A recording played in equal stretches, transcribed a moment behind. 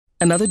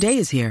Another day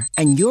is here,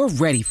 and you're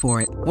ready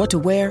for it. What to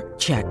wear?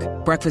 Check.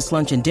 Breakfast,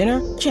 lunch, and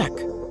dinner? Check.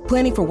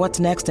 Planning for what's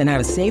next and how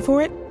to save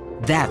for it?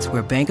 That's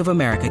where Bank of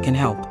America can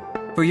help.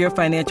 For your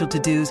financial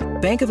to-dos,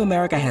 Bank of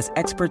America has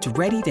experts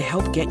ready to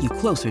help get you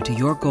closer to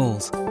your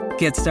goals.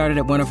 Get started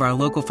at one of our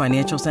local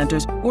financial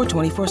centers or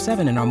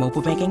 24/7 in our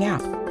mobile banking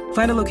app.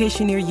 Find a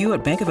location near you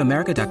at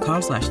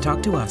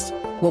bankofamerica.com/talktous.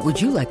 What would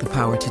you like the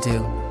power to do?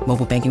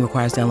 Mobile banking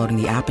requires downloading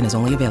the app and is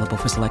only available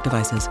for select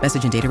devices.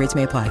 Message and data rates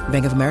may apply.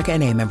 Bank of America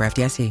N.A., member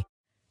FDIC.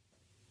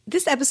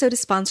 This episode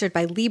is sponsored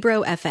by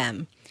Libro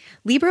FM.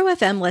 Libro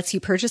FM lets you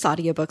purchase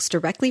audiobooks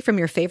directly from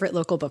your favorite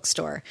local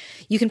bookstore.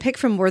 You can pick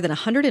from more than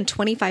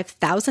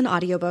 125,000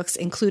 audiobooks,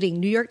 including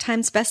New York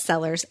Times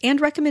bestsellers and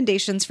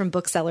recommendations from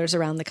booksellers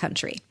around the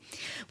country.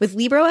 With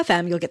Libro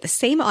FM, you'll get the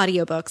same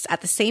audiobooks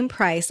at the same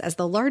price as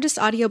the largest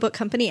audiobook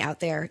company out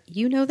there,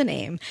 you know the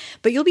name,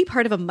 but you'll be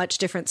part of a much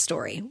different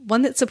story,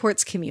 one that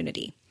supports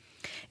community.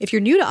 If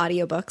you're new to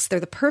audiobooks, they're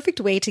the perfect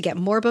way to get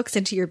more books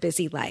into your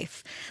busy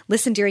life.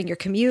 Listen during your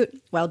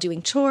commute, while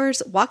doing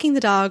chores, walking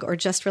the dog, or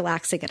just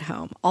relaxing at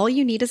home. All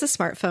you need is a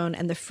smartphone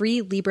and the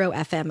free Libro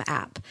FM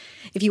app.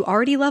 If you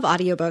already love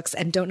audiobooks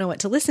and don't know what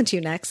to listen to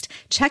next,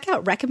 check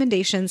out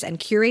recommendations and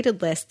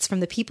curated lists from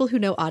the people who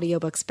know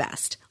audiobooks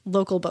best,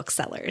 local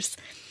booksellers.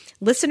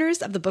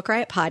 Listeners of the Book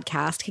Riot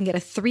podcast can get a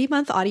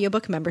 3-month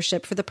audiobook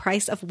membership for the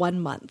price of 1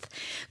 month.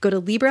 Go to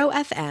Libro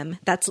FM,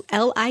 that's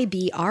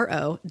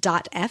LIBRO.FM,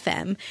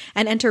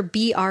 and enter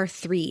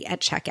BR3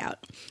 at checkout.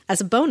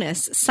 As a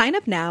bonus, sign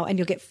up now and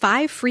you'll get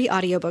 5 free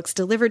audiobooks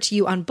delivered to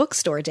you on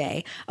Bookstore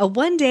Day, a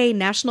one-day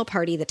national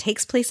party that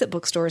takes place at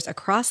bookstores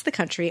across the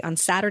country on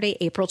Saturday,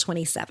 April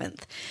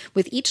 27th.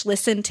 With each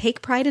listen,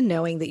 take pride in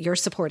knowing that you're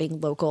supporting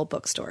local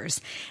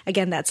bookstores.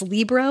 Again, that's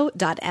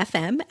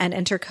Libro.FM and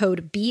enter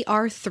code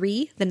BR3,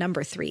 the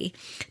number 3,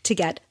 to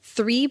get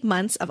 3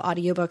 months of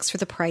audiobooks for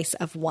the price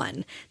of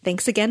 1.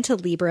 Thanks again to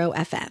Libro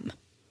FM.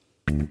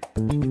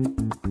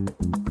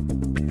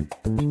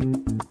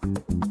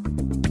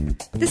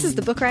 This is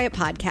the Book Riot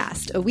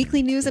Podcast, a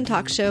weekly news and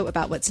talk show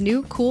about what's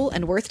new, cool,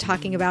 and worth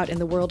talking about in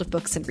the world of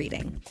books and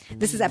reading.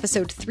 This is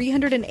episode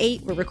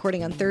 308. We're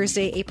recording on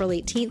Thursday, April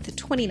 18th,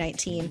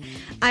 2019.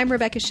 I'm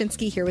Rebecca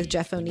Schinsky here with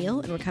Jeff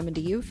O'Neill, and we're coming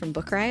to you from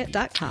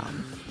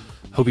BookRiot.com.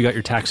 Hope you got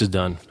your taxes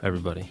done,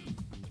 everybody.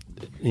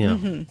 You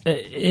know,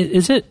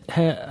 is it?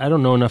 I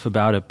don't know enough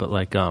about it, but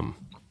like,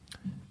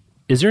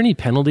 is there any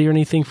penalty or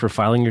anything for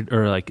filing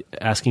or like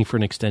asking for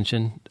an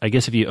extension? I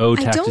guess if you owe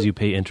taxes, you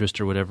pay interest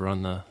or whatever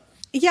on the.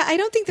 Yeah, I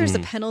don't think there's a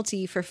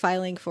penalty for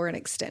filing for an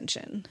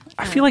extension.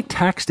 I feel like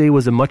tax day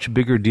was a much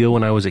bigger deal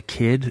when I was a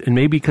kid, and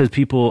maybe because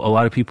a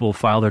lot of people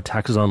file their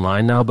taxes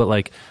online now, but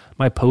like.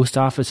 My post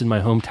office in my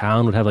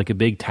hometown would have like a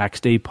big tax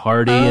day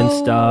party and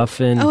stuff.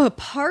 And a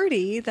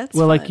party? That's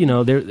well, fun. like, you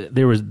know,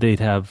 they'd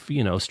have,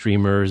 you know,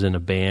 streamers and a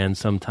band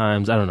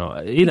sometimes. I don't know.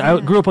 I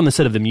grew up on the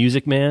set of The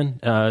Music Man.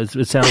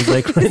 It sounds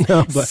like right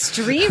now, but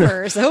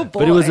streamers. Oh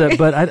boy! But it was,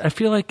 but I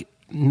feel like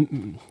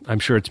I'm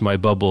sure it's my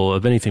bubble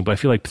of anything, but I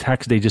feel like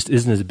tax day just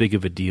isn't as big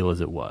of a deal as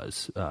it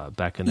was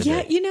back in the day.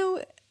 Yeah, you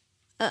know.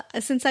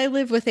 Since I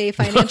live with a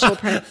financial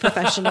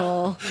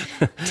professional,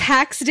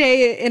 tax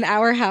day in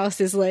our house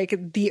is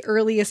like the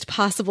earliest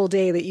possible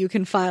day that you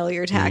can file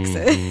your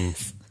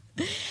taxes.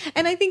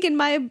 And I think in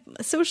my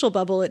social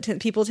bubble,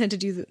 people tend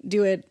to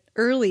do it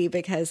early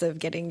because of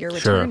getting your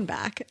return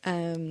back.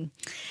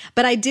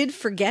 But I did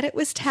forget it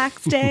was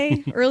tax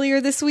day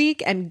earlier this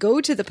week and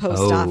go to the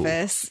post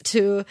office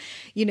to,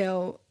 you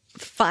know,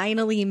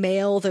 finally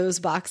mail those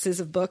boxes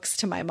of books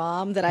to my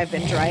mom that I've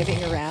been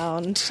driving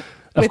around.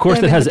 Of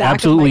course, that has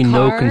absolutely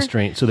no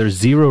constraint. So there's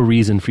zero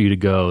reason for you to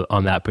go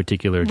on that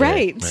particular day.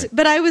 Right.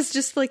 But I was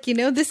just like, you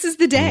know, this is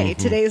the day.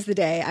 Today is the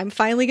day. I'm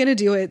finally going to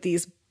do it.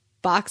 These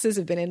boxes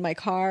have been in my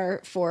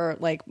car for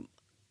like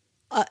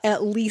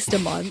at least a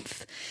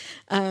month.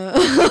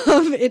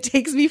 It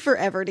takes me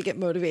forever to get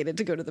motivated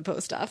to go to the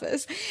post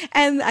office.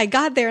 And I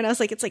got there and I was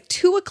like, it's like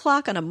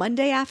 2:00 on a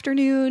Monday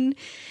afternoon.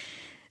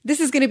 This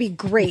is going to be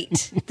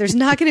great. There's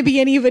not going to be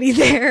anybody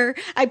there.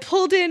 I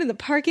pulled in and the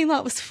parking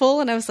lot was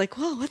full and I was like,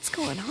 whoa, what's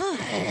going on?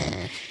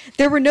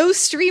 There were no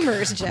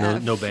streamers,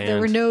 Jeff. No band. There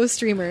were no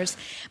streamers.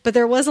 But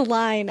there was a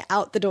line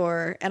out the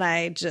door and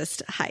I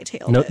just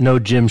hightailed it. No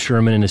Jim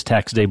Sherman and his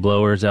tax day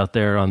blowers out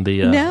there on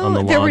the on the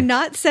lawn. There were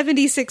not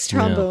 76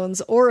 trombones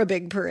or a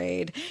big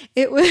parade.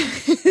 It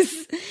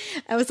was,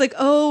 I was like,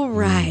 oh,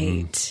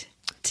 right.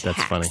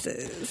 That's funny.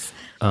 Taxes.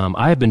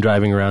 I have been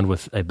driving around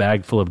with a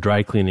bag full of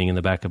dry cleaning in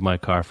the back of my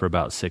car for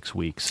about 6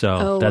 weeks.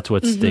 So that's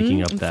what's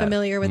sticking up I'm that.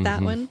 Familiar with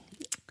that one?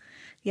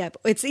 Yeah,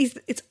 it's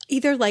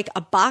either like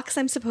a box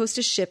I'm supposed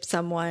to ship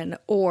someone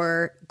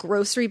or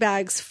grocery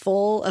bags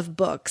full of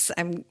books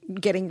I'm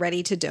getting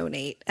ready to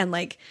donate, and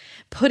like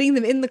putting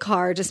them in the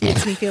car just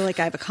makes me feel like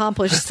I've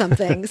accomplished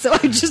something. So I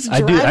just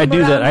drive I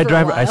do that.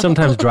 I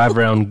sometimes drive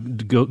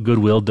around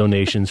Goodwill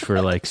donations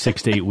for like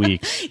 6 to 8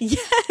 weeks.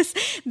 Yes,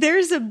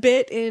 There's a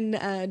bit in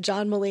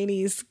John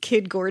Mulaney's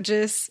Kid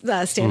Gorgeous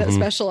stand-up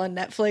special on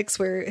Netflix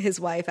where his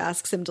wife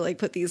asks him to like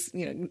put these,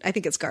 I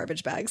think it's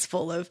garbage bags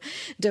full of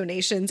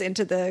donations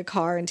into the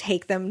car and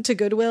take them to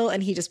Goodwill,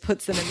 and he just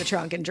puts them in the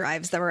trunk and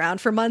drives them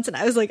around for months. And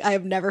I was like, I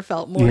have never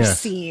felt more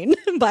seen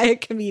by a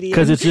comedian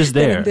because it's just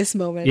there in this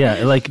moment.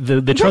 Yeah, like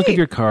the trunk of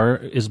your car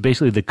is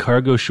basically the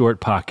cargo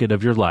short pocket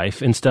of your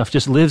life, and stuff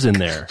just lives in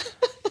there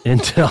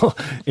until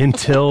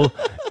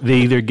they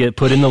either get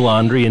put in the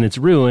laundry and it's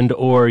ruined,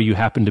 or you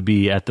happen to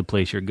be at the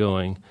place you're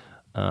going,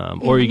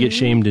 or you get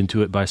shamed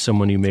into it by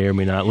someone you may or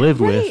may not live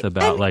with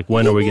about like,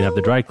 when are we going to have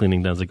the dry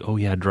cleaning done? It's like, oh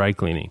yeah, dry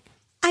cleaning.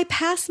 I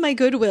pass my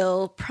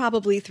Goodwill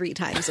probably 3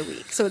 times a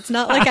week, so it's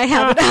not like I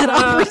haven't had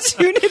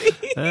opportunity.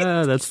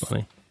 That's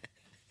funny.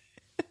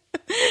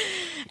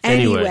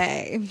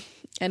 Anyway.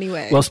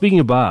 Well, speaking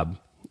of Bob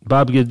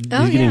he's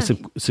getting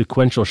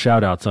sequential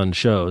shout-outs on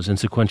shows and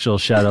sequential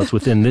shout-outs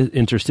within the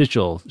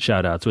interstitial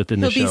shout-outs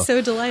within the show. He'll be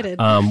so delighted.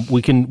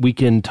 We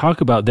can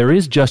talk about, there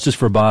is justice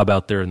for Bob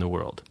out there in the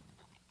world.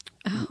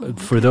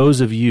 For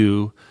those of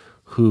you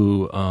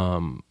who,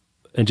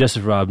 and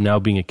justice for Bob now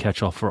being a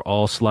catch-all for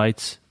all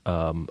slights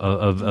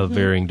of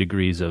varying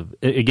degrees of,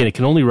 again, it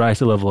can only rise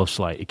to the level of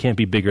slight. It can't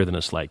be bigger than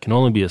a slight. It can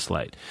only be a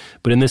slight.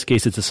 But in this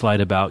case, it's a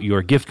slight about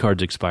your gift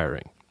cards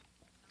expiring,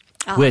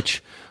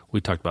 which we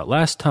talked about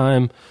last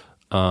time.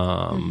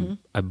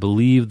 I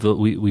believe that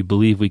we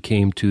believe we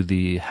came to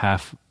the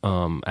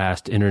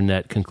half-assed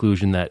internet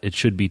conclusion that it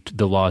should be,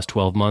 the law is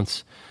 12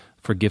 months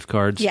for gift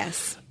cards.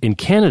 Yes. In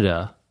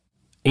Canada,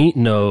 ain't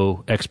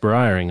no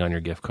expiring on your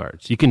gift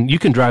cards. You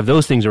can drive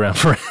those things around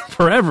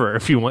forever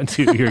if you want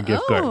to, your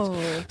gift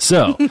cards.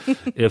 So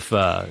if,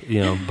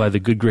 by the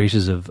good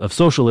graces of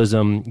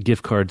socialism,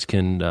 gift cards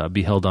can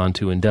be held on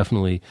to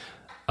indefinitely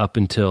up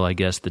until, I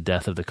guess, the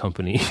death of the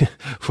company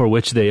for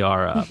which they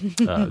are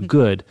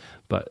good.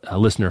 But a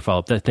listener followed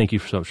up that. Thank you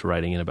so much for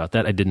writing in about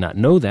that. I did not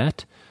know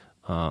that,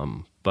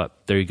 but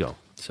there you go.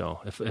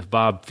 So if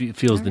Bob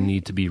feels the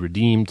need to be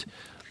redeemed,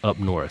 up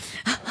north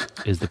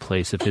is the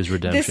place of his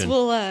redemption. This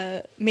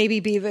will maybe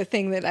be the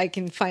thing that I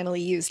can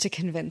finally use to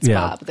convince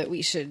Bob that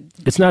we should.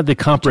 It's not the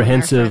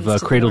comprehensive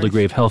cradle to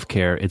grave health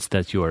care. It's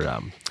that your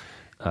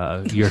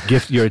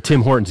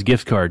Tim Hortons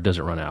gift card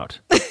doesn't run out.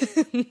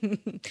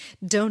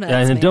 Donuts,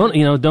 and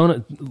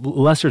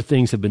lesser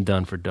things have been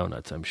done for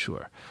donuts, I'm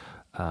sure.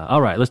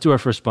 All right, let's do our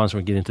first sponsor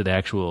and get into the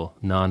actual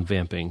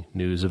non-vamping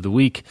news of the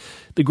week.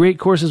 The Great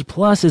Courses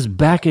Plus is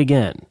back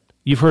again.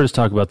 You've heard us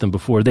talk about them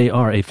before. They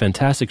are a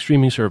fantastic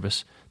streaming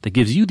service that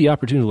gives you the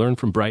opportunity to learn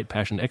from bright,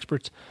 passionate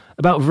experts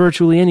about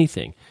virtually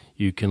anything.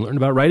 You can learn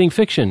about writing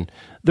fiction,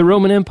 the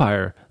Roman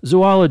Empire,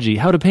 zoology,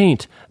 how to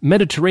paint,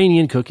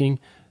 Mediterranean cooking,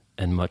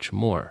 and much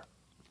more.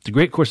 The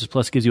Great Courses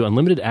Plus gives you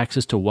unlimited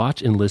access to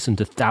watch and listen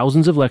to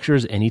thousands of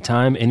lectures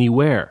anytime,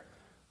 anywhere.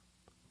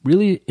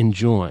 Really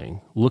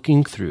enjoying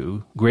looking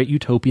through great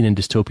utopian and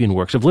dystopian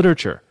works of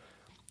literature.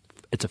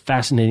 It's a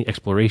fascinating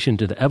exploration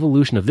to the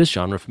evolution of this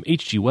genre from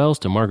H.G. Wells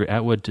to Margaret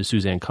Atwood to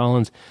Suzanne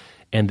Collins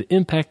and the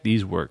impact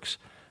these works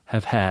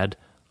have had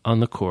on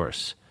the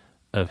course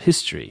of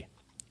history.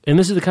 And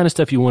this is the kind of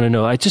stuff you want to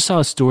know. I just saw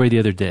a story the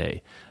other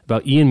day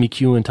about Ian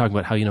McEwan talking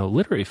about how,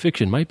 literary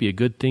fiction might be a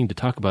good thing to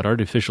talk about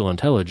artificial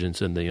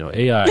intelligence and the,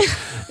 AI.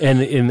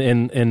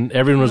 and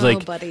everyone was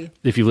like, buddy.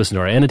 If you listen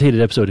to our annotated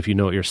episode, if you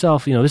know it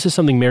yourself, this is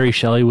something Mary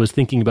Shelley was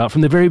thinking about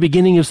from the very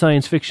beginning of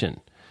science fiction.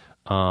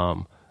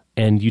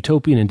 And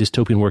utopian and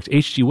dystopian works.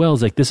 H.G. Wells,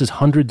 this is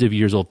hundreds of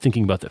years old,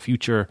 thinking about the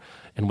future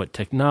and what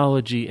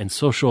technology and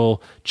social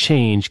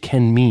change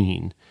can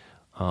mean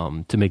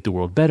to make the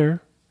world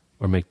better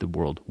or make the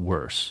world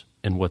worse,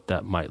 and what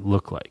that might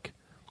look like.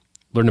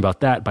 Learn about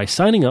that by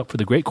signing up for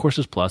the Great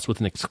Courses Plus with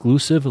an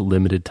exclusive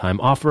limited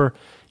time offer.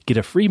 Get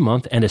a free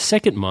month and a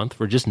second month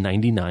for just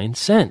 99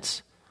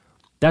 cents.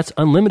 That's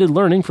unlimited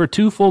learning for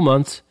 2 full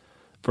months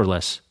for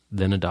less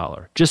than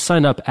 $1. Just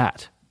sign up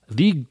at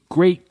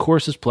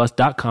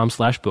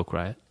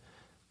thegreatcoursesplus.com/bookriot.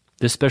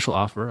 This special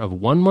offer of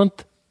 1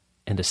 month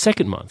and a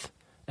second month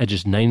at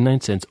just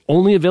 99 cents,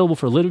 only available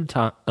for a limited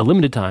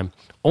time,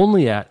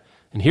 only at,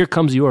 and here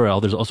comes the URL,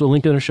 there's also a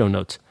link in our show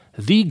notes,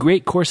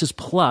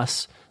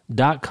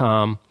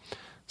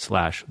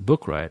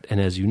 thegreatcoursesplus.com/bookriot. And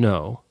as you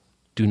know,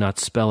 do not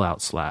spell out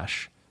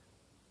 /.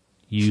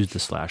 Use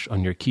the /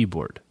 on your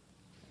keyboard.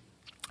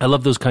 I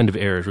love those kind of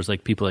errors where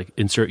it's people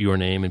insert your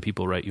name and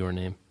people write your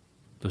name.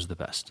 Those are the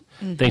best.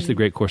 Mm-hmm. Thanks to the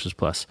Great Courses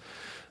Plus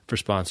for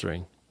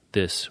sponsoring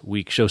this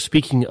week's show.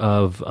 Speaking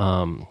of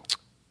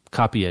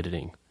copy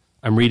editing,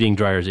 I'm reading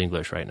Dreyer's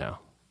English right now.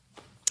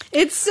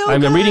 It's so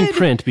I'm good. reading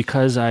print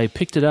because I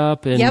picked it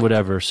up and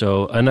whatever.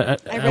 So and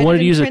I wanted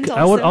to use it.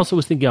 I also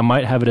was thinking I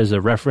might have it as a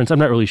reference. I'm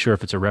not really sure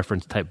if it's a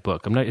reference type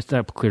book. It's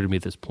not clear to me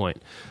at this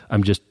point.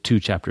 I'm just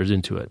 2 chapters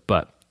into it,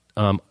 but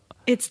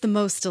it's the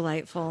most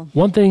delightful.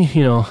 One thing,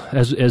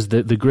 as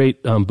the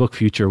great book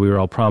future we were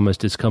all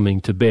promised is coming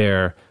to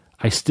bear.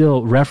 I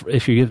still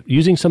if you're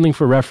using something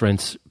for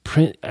reference,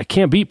 print. I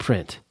can't beat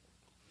print.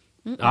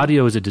 Mm-mm.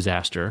 Audio is a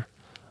disaster,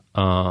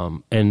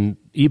 and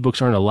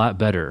ebooks aren't a lot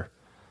better.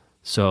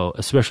 So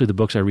especially the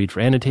books I read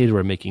for annotated,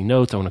 where I'm making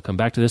notes, I want to come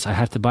back to this, I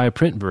have to buy a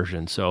print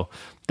version. So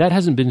that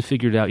hasn't been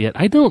figured out yet.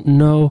 I don't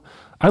know.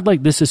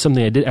 This is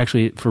something I did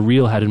actually for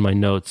real had in my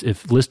notes.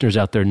 If listeners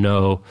out there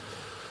know,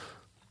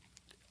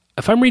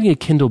 if I'm reading a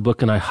Kindle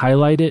book and I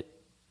highlight it,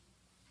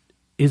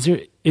 is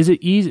it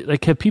easy?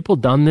 Like, have people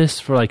done this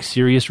for like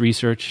serious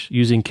research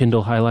using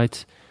Kindle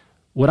highlights?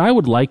 What I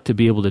would like to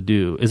be able to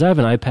do is I have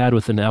an iPad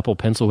with an Apple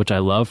Pencil, which I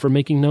love for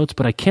making notes,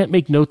 but I can't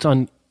make notes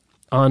on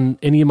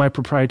any of my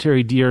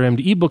proprietary DRM'd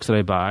ebooks that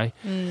I buy.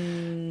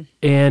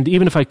 And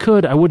even if I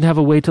could, I wouldn't have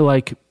a way to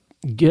like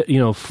get,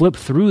 flip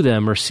through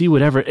them or see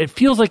whatever. It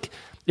feels like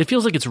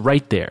it's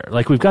right there.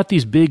 Like we've got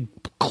these big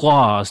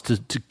claws to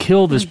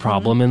kill this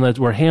problem, and that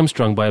we're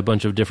hamstrung by a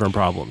bunch of different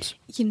problems.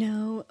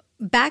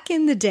 Back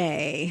in the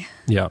day,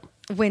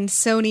 when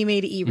Sony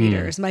made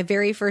e-readers, my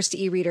very first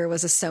e-reader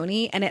was a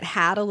Sony, and it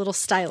had a little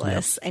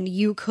stylus, and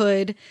you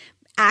could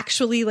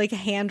actually like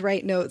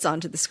handwrite notes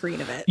onto the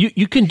screen of it.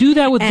 You can do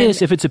that with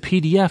this if it's a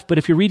PDF, but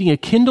if you're reading a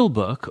Kindle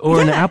book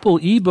or an Apple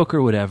ebook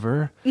or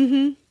whatever,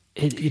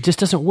 it just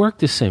doesn't work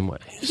the same way.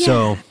 Yeah.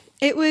 So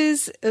it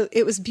was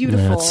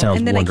beautiful. That sounds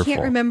and then wonderful. I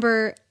can't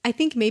remember. I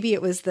think maybe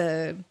it was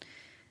the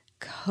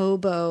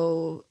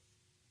Kobo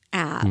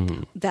app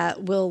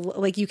that will,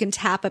 like, you can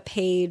tap a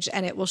page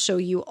and it will show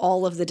you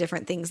all of the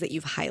different things that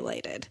you've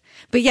highlighted.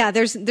 But yeah,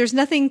 there's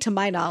nothing to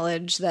my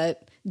knowledge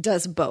that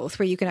does both,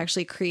 where you can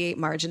actually create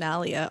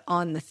marginalia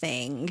on the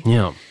thing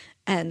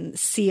and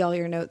see all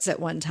your notes at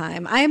one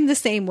time. I am the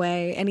same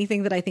way.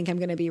 Anything that I think I'm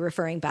going to be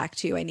referring back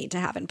to, I need to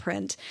have in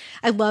print.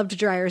 I loved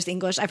Dreyer's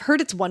English. I've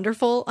heard it's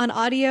wonderful on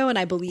audio, and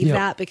I believe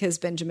that because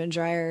Benjamin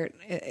Dreyer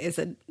is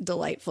a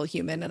delightful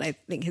human, and I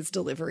think his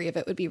delivery of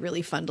it would be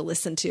really fun to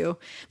listen to.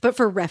 But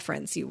for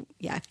reference, you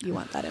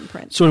want that in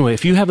print. So anyway,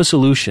 if you have a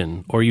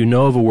solution, or you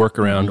know of a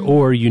workaround,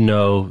 or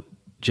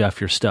Jeff,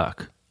 you're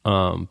stuck,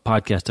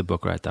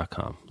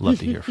 podcast@bookriot.com. Love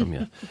to hear from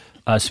you.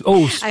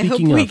 Speaking I hope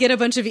we get a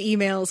bunch of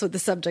emails with the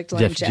subject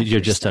line, Jeff,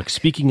 you're just stuck.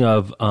 Speaking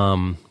of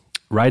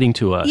writing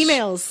to us.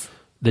 Emails.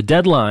 The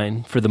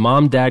deadline for the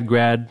Mom, Dad,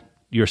 Grad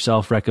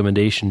Yourself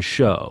recommendation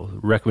show,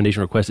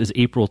 recommendation request, is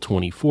April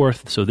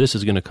 24th. So this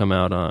is going to come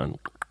out on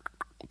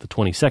the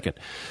 22nd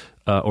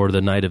or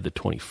the night of the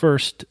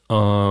 21st.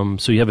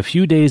 So you have a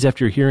few days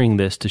after you're hearing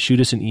this to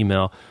shoot us an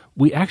email.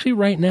 We actually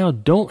right now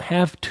don't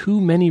have too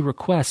many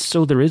requests,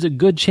 so there is a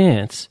good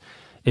chance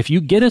if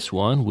you get us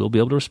one, we'll be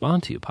able to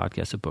respond to you.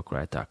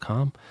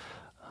 Podcast@bookriot.com.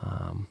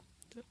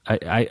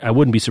 I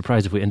wouldn't be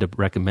surprised if we end up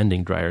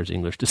recommending Dreyer's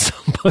English to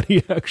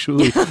somebody,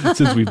 actually,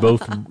 since we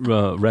both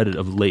read it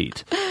of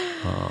late.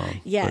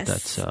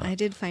 Yes, I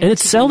did find it. And it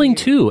it's selling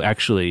too,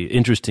 actually,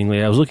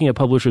 interestingly. I was looking at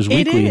Publishers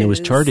Weekly, and it was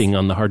charting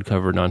on the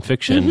hardcover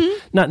nonfiction.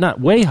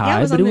 Not way high,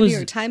 it was but on it the was New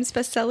York Times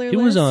bestseller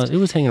list. It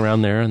was hanging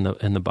around there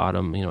in the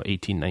bottom,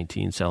 18,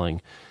 19, selling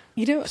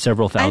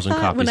several thousand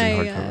copies in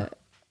hardcover.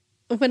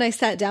 When I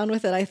sat down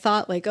with it, I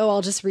thought like,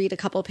 I'll just read a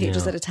couple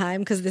pages at a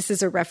time because this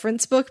is a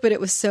reference book, but it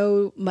was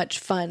so much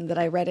fun that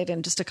I read it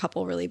in just a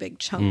couple really big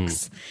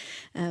chunks.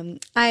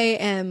 I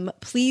am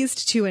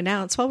pleased to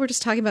announce, while we're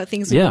just talking about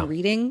things we've been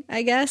reading,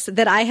 I guess,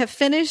 that I have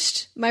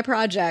finished my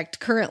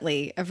project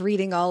currently of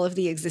reading all of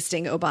the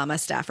existing Obama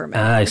staffer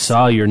memoirs. I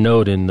saw your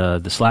note in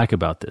the Slack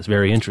about this.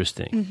 Very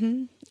interesting.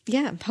 Mm-hmm.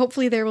 Yeah.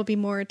 Hopefully there will be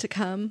more to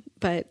come,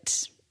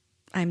 but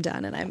I'm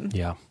done, and I'm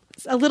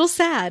a little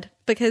sad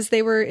because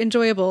they were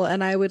enjoyable,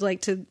 and I would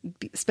like to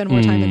spend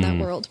more time in that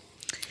world.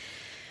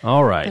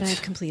 All right. But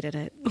I've completed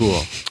it.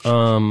 Cool.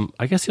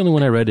 I guess the only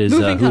one I read is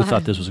Who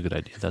Thought This Was a Good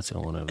Idea. That's the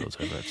only one of those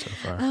I've read so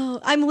far. Oh,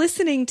 I'm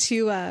listening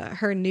to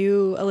her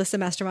new, Alyssa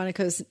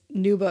Mastromonaco's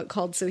new book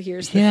called So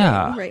Here's the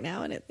Thing right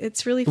now, and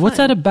it's really fun. What's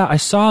that about? I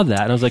saw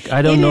that, and I was like,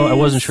 I don't know. I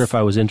wasn't sure if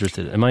I was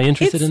interested. Am I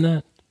interested in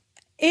that?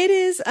 It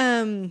is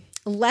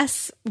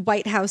less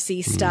White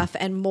Housey stuff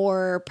and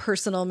more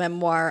personal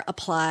memoir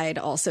applied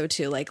also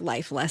to like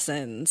life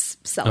lessons,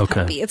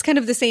 self-helpy. Okay. It's kind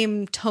of the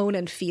same tone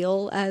and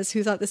feel as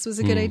Who Thought This Was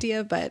a Good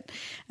Idea, but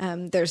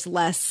there's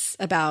less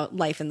about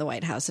life in the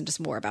White House and just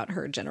more about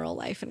her general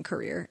life and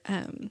career.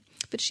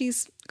 But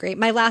she's great.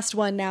 My last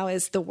one now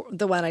is the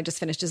one I just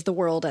finished is The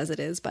World as It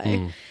Is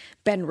by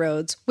Ben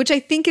Rhodes, which I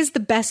think is the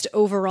best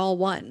overall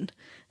one.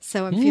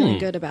 So I'm feeling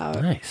good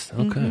about. Nice.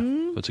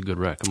 Okay. That's a good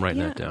rec. I'm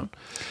writing that down.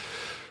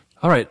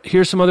 All right,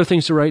 here's some other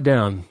things to write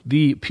down.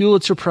 The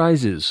Pulitzer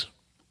Prizes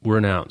were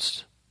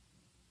announced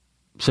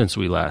since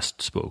we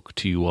last spoke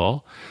to you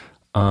all.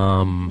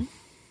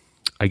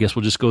 I guess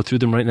we'll just go through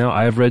them right now.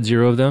 I have read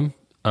 0 of them,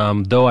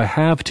 though I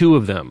have 2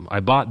 of them. I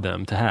bought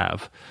them to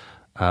have,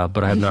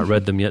 but I have not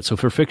read them yet. So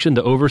for fiction,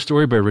 The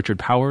Overstory by Richard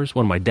Powers,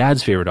 one of my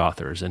dad's favorite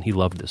authors, and he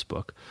loved this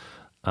book.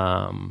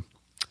 And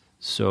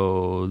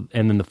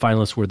then the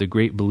finalists were The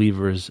Great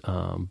Believers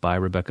by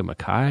Rebecca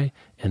Mackay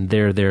and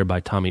They're There by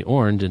Tommy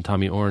Orange. And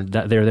Tommy Orange,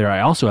 They're There, I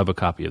also have a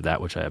copy of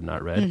that, which I have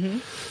not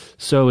read.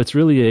 So it's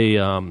really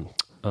a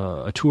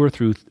tour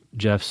through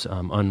Jeff's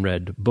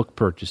unread book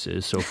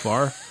purchases so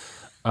far.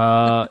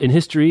 In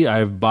history,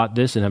 I've bought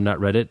this and have not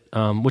read it,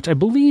 which I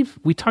believe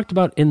we talked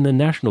about in the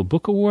National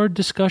Book Award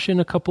discussion.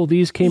 A couple of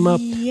these came up.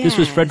 Yes. This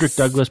was Frederick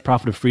Douglass,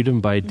 Prophet of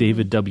Freedom by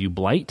David W.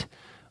 Blight,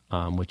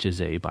 which is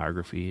a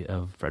biography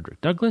of Frederick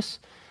Douglass.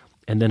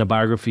 And then a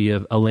biography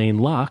of Alain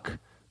Locke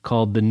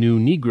called The New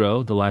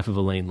Negro, The Life of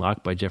Alain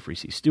Locke by Jeffrey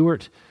C.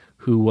 Stewart,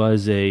 who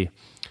was a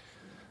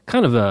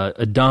kind of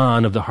a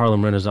don of the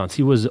Harlem Renaissance.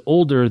 He was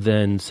older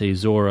than, say,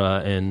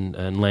 Zora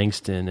and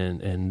Langston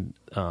and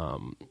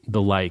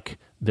the like,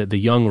 the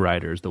young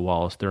writers, the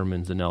Wallace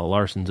Thurmans, the Nella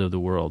Larsons of the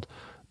world.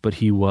 But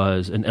he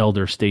was an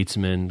elder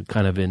statesman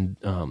kind of in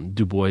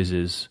Du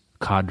Bois's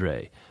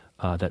cadre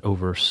that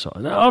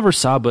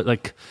oversaw, but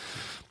like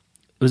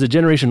was a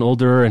generation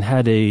older and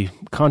had a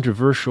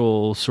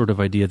controversial sort of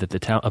idea that the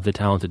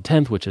talented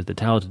 10th, which is the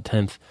talented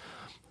 10th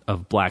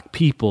of black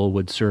people,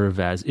 would serve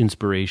as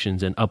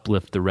inspirations and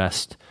uplift the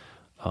rest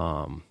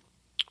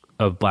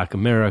of black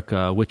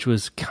America, which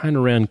was kind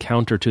of ran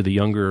counter to the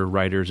younger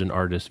writers and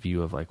artists'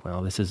 view of like,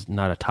 well, this is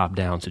not a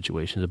top-down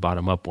situation, it's a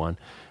bottom-up one,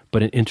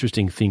 but an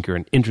interesting thinker,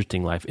 an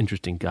interesting life,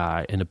 interesting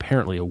guy, and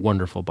apparently a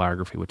wonderful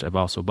biography, which I've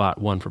also bought.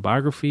 One for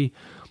biography.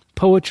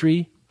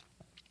 Poetry,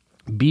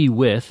 Be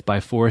With by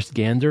Forrest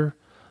Gander,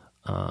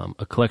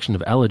 a collection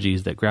of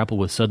elegies that grapple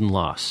with sudden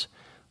loss.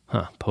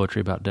 Poetry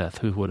about death.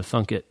 Who would have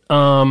thunk it?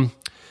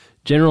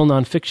 General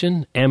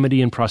nonfiction,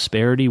 Amity and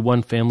Prosperity,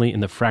 One Family in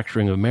the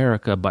Fracturing of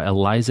America by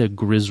Eliza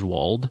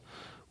Griswold,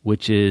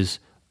 which is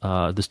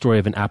the story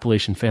of an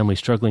Appalachian family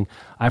struggling.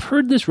 I've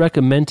heard this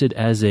recommended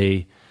as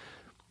a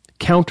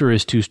counter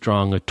is too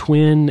strong, a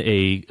twin,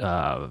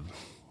 a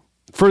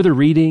further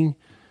reading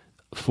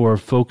for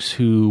folks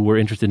who were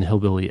interested in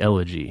hillbilly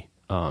elegy.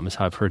 Is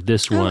how I've heard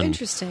this one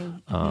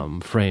interesting.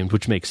 Framed,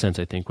 which makes sense,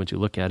 I think, once you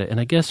look at it. And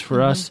I guess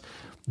for us,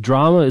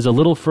 drama is a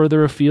little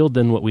further afield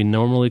than what we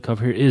normally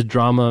cover here. Is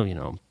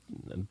drama,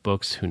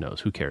 books, who knows,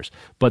 who cares?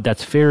 But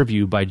that's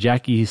Fairview by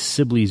Jackie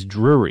Sibley's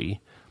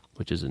Drury,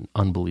 which is an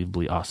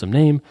unbelievably awesome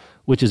name,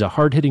 which is a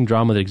hard-hitting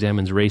drama that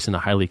examines race in a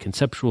highly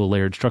conceptual,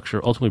 layered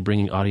structure, ultimately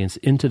bringing audience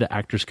into the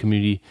actors'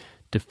 community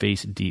to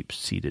face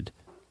deep-seated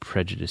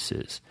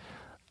prejudices.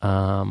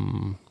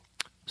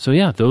 So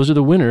yeah, those are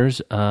the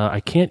winners. I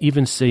can't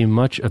even say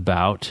much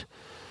about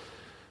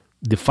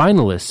the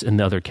finalists in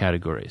the other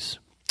categories.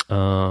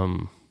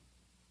 Again,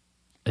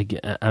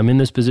 I'm in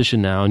this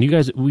position now, and you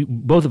guys,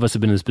 both of us have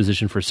been in this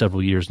position for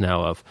several years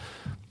now. Of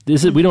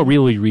this, we don't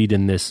really read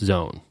in this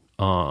zone,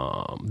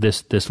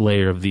 this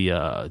layer of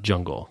the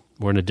jungle.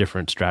 We're in a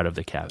different strata of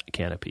the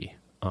canopy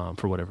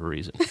for whatever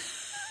reason.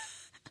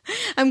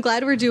 I'm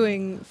glad we're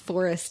doing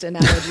forest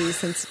analogies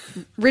since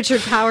Richard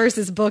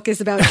Powers' book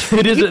is about trees.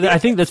 It is. I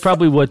think that's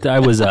probably what I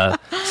was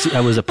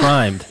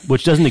primed,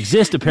 which doesn't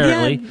exist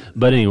apparently. Yeah,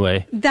 but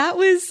anyway, that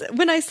was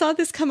when I saw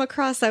this come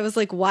across. I was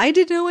like, why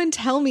did no one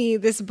tell me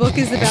this book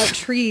is about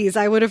trees?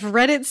 I would have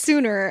read it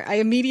sooner. I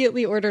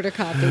immediately ordered a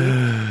copy.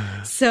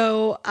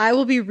 So I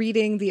will be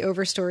reading the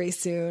Overstory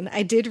soon.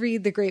 I did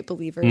read The Great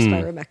Believers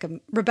by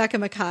Rebecca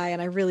Makkai,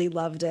 and I really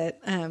loved it.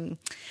 And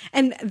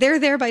They're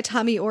There by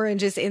Tommy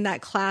Orange is in that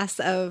class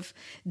of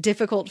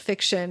difficult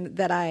fiction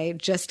that I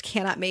just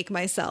cannot make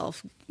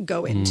myself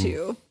go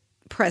into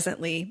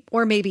presently,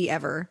 or maybe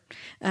ever.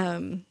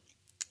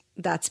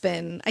 That's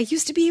been, I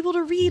used to be able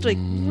to read like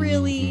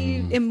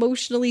really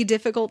emotionally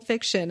difficult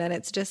fiction, and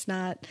it's just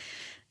not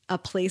a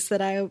place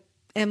that I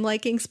am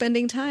liking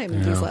spending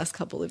time these last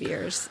couple of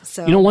years.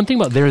 So, one thing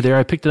about There,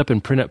 I picked it up in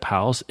print at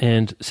Powell's,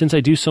 and since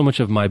I do so much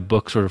of my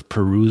book sort of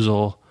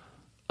perusal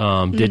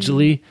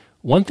digitally,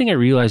 one thing I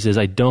realized is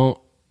I don't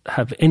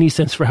have any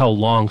sense for how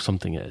long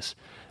something is.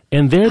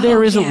 And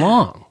There isn't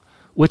long,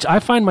 which I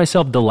find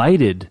myself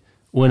delighted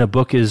when a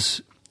book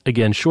is,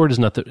 again, short is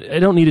not I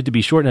don't need it to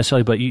be short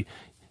necessarily, but you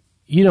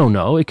don't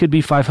know. It could be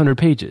 500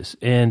 pages.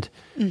 And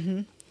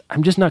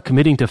I'm just not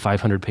committing to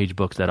 500-page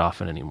books that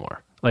often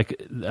anymore.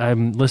 Like,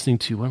 I'm listening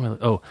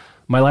to,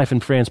 My Life in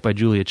France by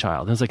Julia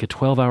Child. And it's like a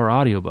 12-hour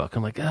audiobook.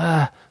 I'm like,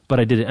 but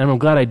I did it. And I'm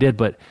glad I did,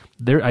 but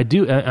I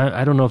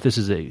don't know if this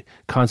is a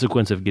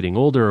consequence of getting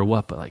older or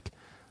what, but like,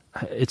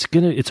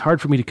 it's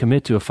hard for me to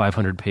commit to a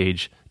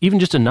 500-page, even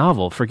just a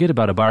novel. Forget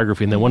about a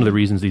biography. And then one of the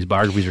reasons these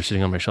biographies are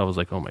sitting on my shelf is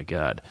like, oh my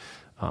God,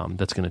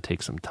 that's going to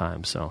take some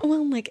time. So,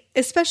 well, like,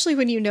 especially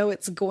when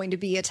it's going to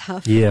be a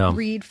tough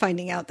read,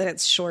 finding out that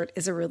it's short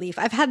is a relief.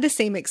 I've had the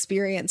same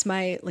experience.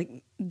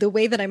 The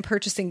way that I'm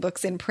purchasing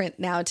books in print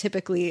now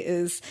typically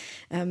is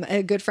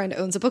a good friend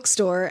owns a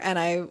bookstore, and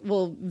I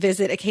will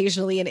visit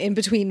occasionally, and in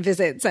between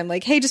visits, I'm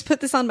like, hey, just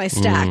put this on my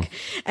stack.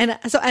 And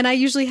I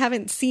usually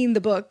haven't seen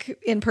the book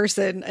in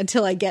person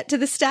until I get to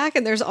the stack,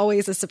 and there's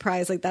always a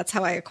surprise. Like, that's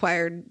how I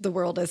acquired The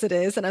World as It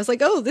Is. And I was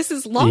like, oh, this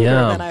is longer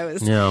than I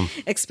was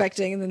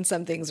expecting. And then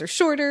some things are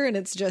shorter, and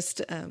it's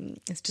just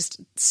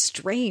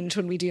strange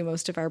when we do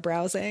most of our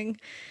browsing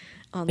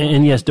online.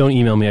 And yes, don't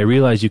email me. I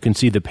realize you can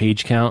see the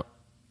page count.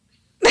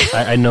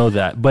 I know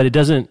that, but it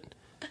doesn't.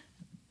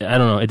 I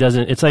don't know. It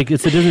doesn't. It's like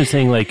it's the difference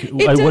saying like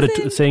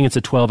saying it's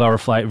a 12-hour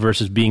flight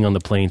versus being on the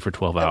plane for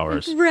 12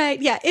 hours.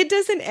 Right? Yeah. It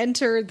doesn't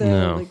enter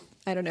the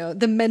I don't know,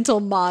 the mental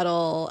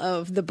model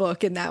of the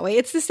book in that way.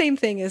 It's the same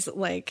thing as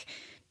like,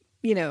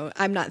 you know,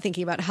 I'm not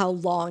thinking about how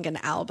long an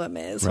album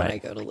is when I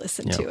go to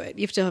listen to it.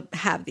 You have to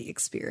have the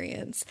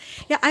experience.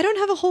 Yeah, I don't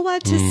have a whole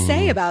lot to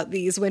say about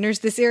these winners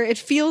this year. It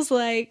feels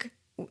like,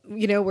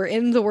 you know, we're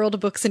in the world of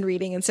books and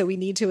reading, and so we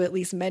need to at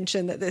least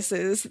mention that this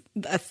is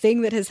a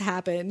thing that has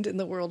happened in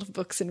the world of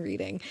books and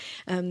reading.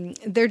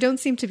 There don't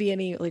seem to be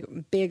any like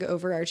big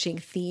overarching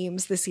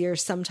themes this year.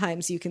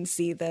 Sometimes you can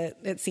see that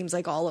it seems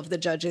like all of the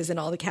judges in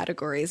all the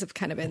categories have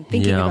kind of been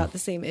thinking about the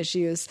same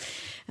issues.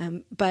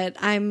 But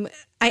I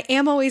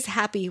am always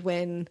happy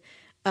when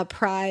a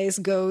prize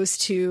goes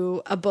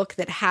to a book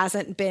that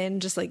hasn't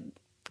been just like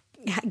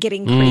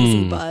getting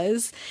crazy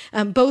buzz,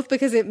 both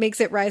because it makes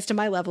it rise to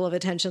my level of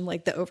attention.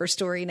 Like the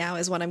Overstory now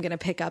is one I'm going to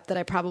pick up that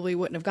I probably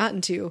wouldn't have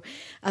gotten to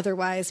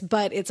otherwise,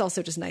 but it's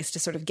also just nice to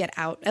sort of get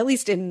out, at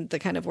least in the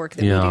kind of work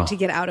that we do, to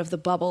get out of the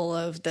bubble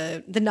of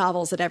the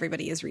novels that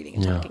everybody is reading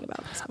and talking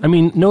about. So. I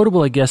mean,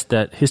 notable, I guess,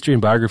 that history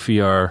and biography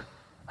are,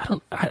 I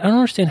don't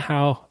understand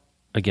how,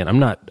 again, I'm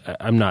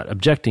not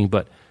objecting,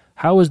 but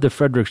how is the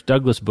Frederick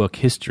Douglass book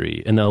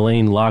history and the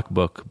Elaine Locke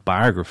book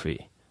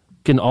biography?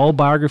 Can all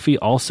biography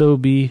also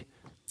be?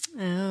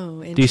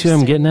 Oh, interesting. Do you see what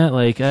I'm getting at?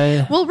 Like,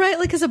 well, right,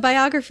 like because a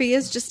biography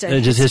is just a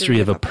history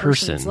of a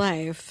person's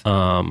life.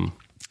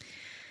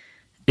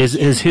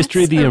 Is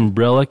history the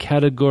umbrella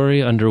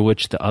category under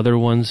which the other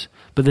ones?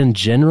 But then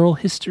general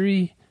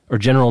history or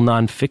general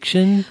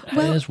nonfiction?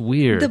 Well, that's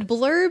weird. The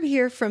blurb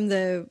here from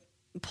the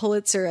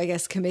Pulitzer, I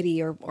guess,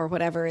 committee or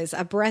whatever is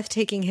a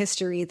breathtaking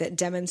history that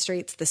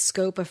demonstrates the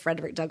scope of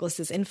Frederick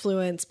Douglass's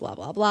influence, blah,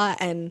 blah, blah.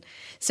 And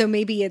so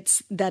maybe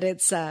it's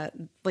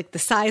like the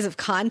size of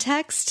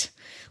context,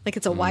 like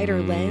it's a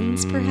wider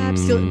lens,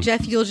 perhaps.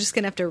 Jeff, you're just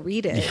going to have to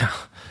read it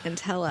and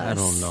tell us. I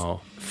don't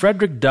know.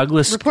 Frederick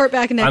Douglass. Report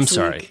back next week. I'm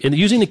sorry.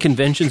 Using the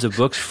conventions of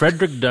books,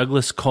 Frederick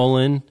Douglass,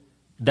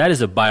 that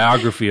is a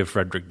biography of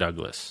Frederick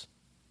Douglass,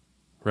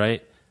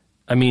 right?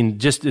 I mean,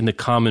 just in the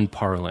common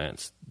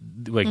parlance.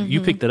 Like you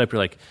pick that up,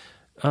 you're like,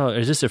 oh,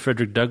 is this a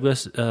Frederick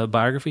Douglass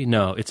biography?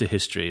 No, it's a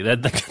history.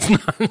 That's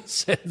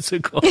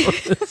nonsensical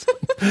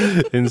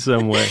in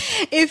some way.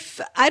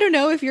 I don't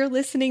know if you're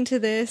listening to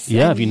this,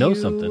 if you know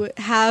something,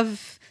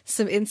 have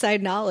some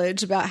inside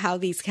knowledge about how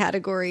these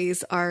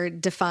categories are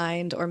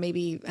defined, or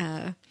maybe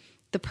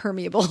the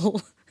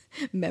permeable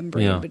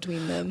membrane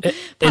between them.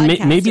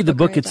 And maybe the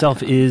book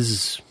itself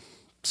is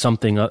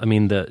something. I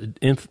mean,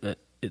 the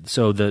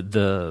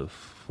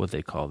what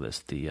they call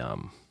this,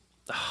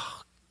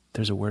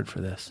 there's a word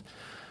for this.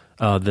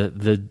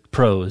 The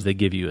prose they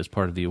give you as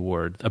part of the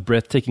award. A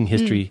breathtaking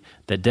history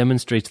that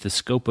demonstrates the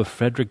scope of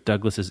Frederick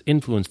Douglass's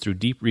influence through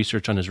deep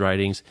research on his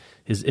writings,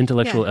 his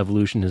intellectual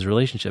evolution, his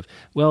relationship.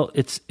 Well,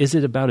 is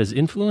it about his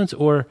influence,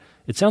 or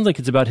it sounds like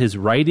it's about his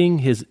writing,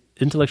 his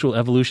intellectual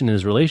evolution, and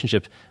his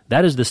relationship.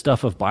 That is the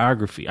stuff of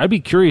biography. I'd be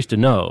curious to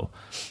know,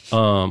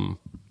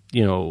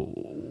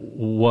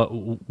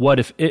 what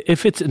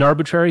if it's an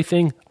arbitrary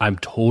thing, I'm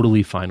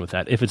totally fine with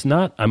that. If it's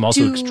not, I'm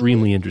also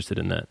extremely interested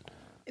in that.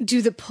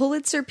 Do the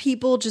Pulitzer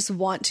people just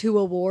want to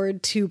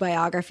award 2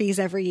 biographies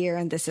every year,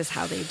 and this is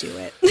how they do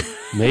it?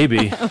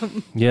 Maybe.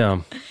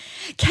 Yeah.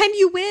 Can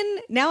you win?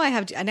 Now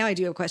I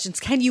do have questions.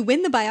 Can you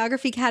win the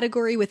biography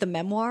category with a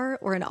memoir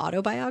or an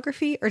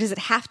autobiography, or does it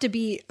have to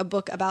be a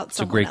book about someone else? It's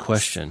a great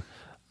question.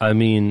 I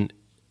mean,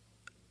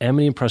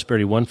 Amity and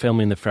Prosperity, One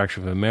Family and the Fracture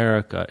of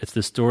America. It's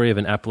the story of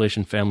an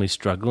Appalachian family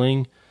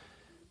struggling.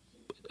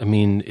 I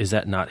mean, is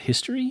that not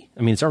history?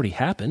 I mean, it's already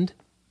happened.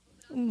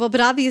 Well,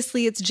 but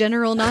obviously it's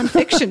general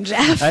nonfiction,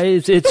 Jeff.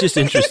 It's just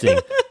interesting.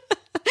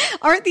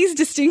 Aren't these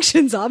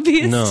distinctions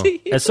obvious no. to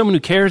you? As someone who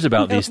cares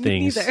about these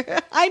things.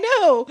 I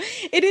know.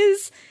 It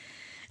is.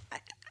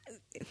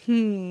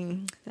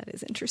 That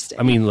is interesting.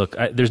 I mean, look,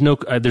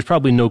 there's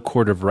probably no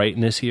court of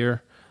rightness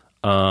here.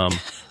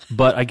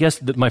 But I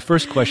guess my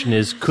first question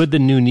is, could The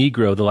New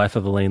Negro, The Life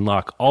of Elaine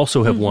Locke,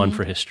 also have won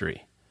for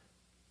history?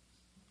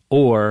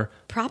 Or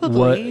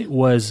probably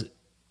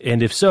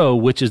and if so,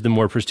 which is the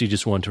more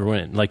prestigious one to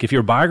win? Like, if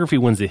your biography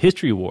wins the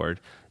history award,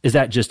 is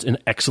that just an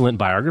excellent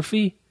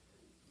biography?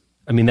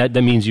 I mean, that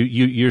means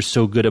you're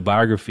so good at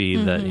biography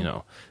that,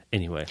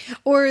 anyway.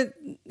 Or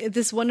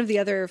this one of the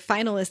other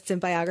finalists in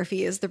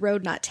biography is The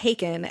Road Not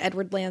Taken,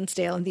 Edward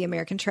Lansdale and the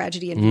American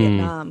Tragedy in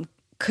Vietnam.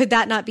 Could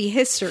that not be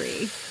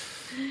history?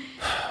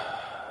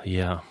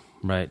 Yeah,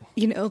 right.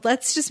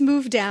 Let's just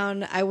move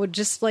down. I would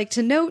just like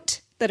to note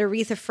that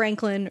Aretha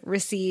Franklin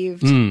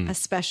received a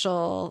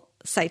special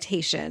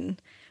citation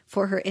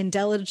for her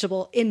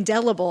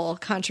indelible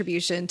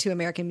contribution to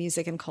American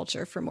music and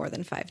culture for more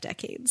than 5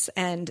 decades.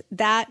 And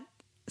that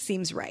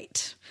seems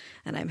right.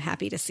 And I'm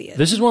happy to see it.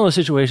 This is one of those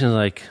situations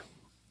like,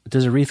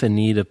 does Aretha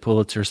need a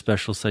Pulitzer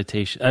special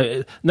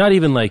citation? Not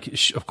even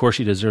like, of course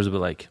she deserves it,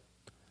 but like,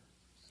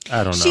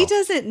 I don't know. She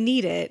doesn't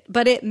need it,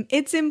 but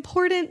it's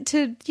important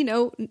to,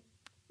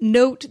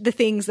 note the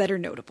things that are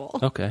notable.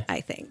 Okay.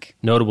 I think.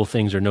 Notable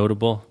things are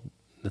notable.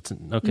 That's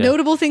okay.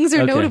 Notable things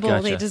are notable.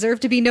 Gotcha. They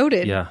deserve to be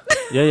noted. Yeah.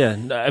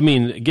 I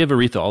mean, give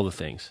Aretha all the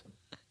things.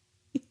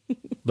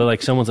 But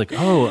like someone's like,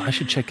 oh, I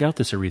should check out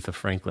this Aretha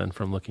Franklin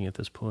from looking at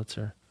this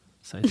Pulitzer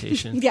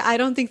citation. Yeah, I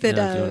don't think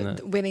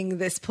that winning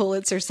this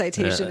Pulitzer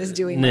citation is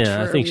doing much for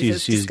I think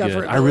she's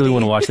good. I really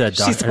want to watch that.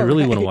 I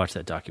really want to watch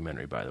that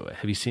documentary. By the way,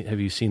 have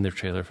you seen the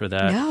trailer for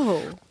that?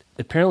 No.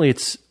 Apparently,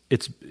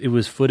 it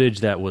was footage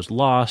that was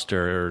lost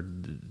or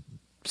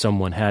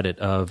someone had it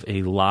of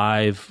a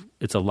live.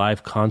 It's a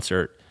live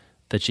concert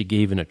that she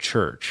gave in a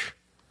church.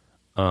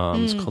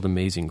 It's called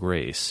Amazing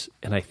Grace,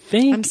 and I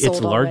think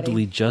it's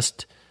largely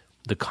just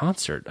the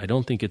concert. I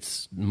don't think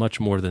it's much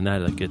more than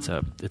that. Like it's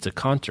a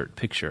concert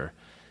picture,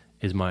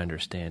 is my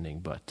understanding.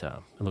 But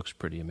it looks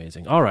pretty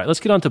amazing. All right, let's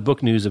get on to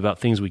book news about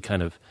things we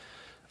kind of,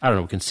 I don't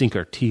know, we can sink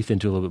our teeth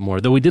into a little bit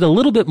more. Though we did a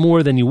little bit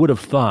more than you would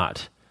have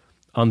thought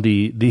on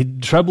the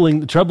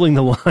troubling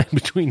the line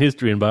between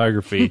history and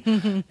biography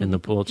and the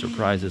Pulitzer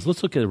Prizes.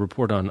 Let's look at a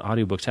report on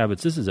audiobooks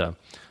habits. This is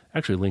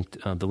actually linked.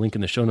 The link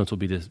in the show notes will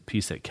be this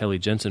piece that Kelly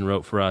Jensen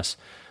wrote for us,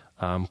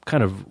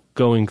 kind of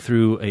going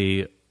through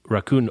a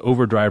Rakuten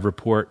Overdrive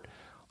report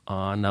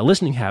on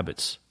listening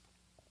habits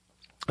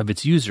of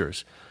its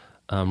users.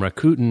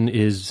 Rakuten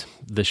is,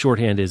 the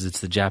shorthand is,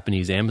 it's the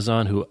Japanese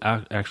Amazon, who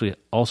actually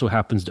also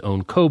happens to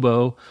own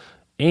Kobo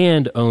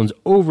and owns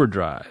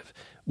Overdrive,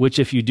 which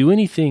if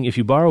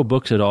you borrow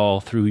books at all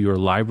through your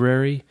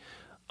library,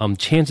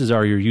 chances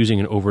are you're using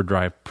an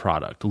Overdrive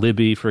product.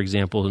 Libby, for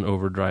example, is an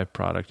Overdrive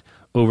product.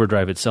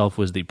 Overdrive itself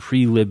was the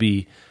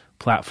pre-Libby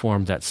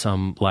platform that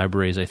some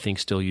libraries, I think,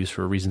 still use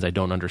for reasons I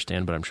don't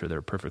understand, but I'm sure there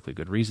are perfectly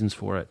good reasons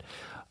for it.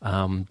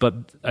 But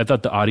I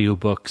thought the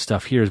audiobook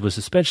stuff here was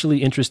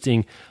especially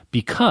interesting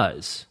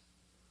because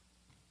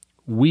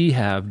we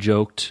have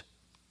joked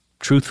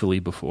truthfully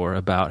before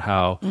about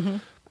how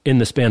in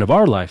the span of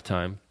our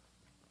lifetime,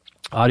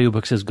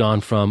 audiobooks has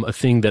gone from a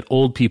thing that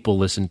old people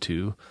listen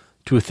to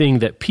a thing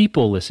that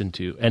people listen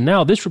to. And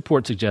now this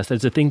report suggests that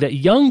it's a thing that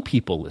young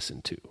people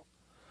listen to.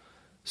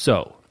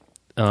 So,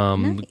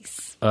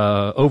 nice.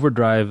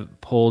 Overdrive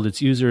polled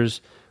its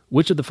users,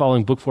 which of the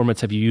following book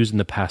formats have you used in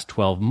the past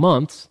 12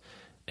 months?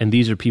 And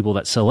these are people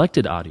that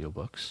selected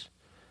audiobooks.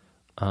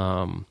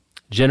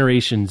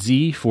 Generation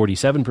Z,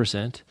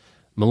 47%,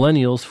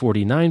 Millennials,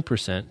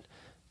 49%,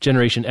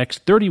 Generation X,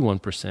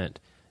 31%,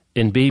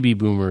 and Baby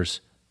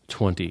Boomers,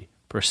 20%.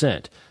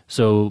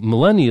 So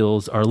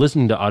millennials are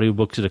listening to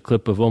audiobooks at a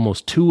clip of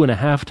almost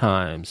 2.5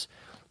 times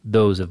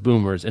those of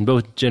boomers, and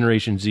both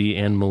Generation Z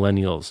and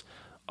millennials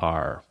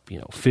are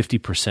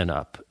 50%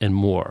 up and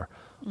more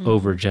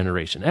over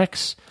Generation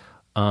X.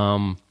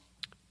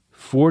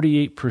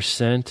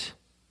 48%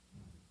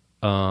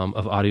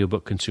 of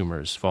audiobook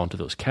consumers fall into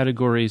those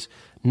categories.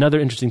 Another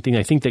interesting thing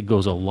I think that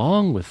goes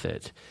along with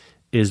it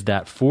is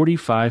that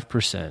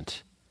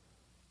 45%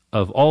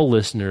 of all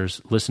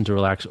listeners listen to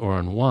relax or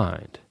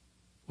unwind,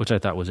 which I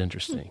thought was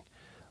interesting.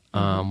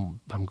 I'm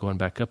going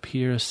back up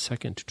here a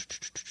second.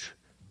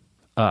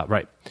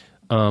 Right.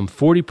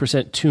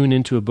 40% tune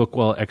into a book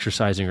while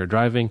exercising or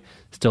driving.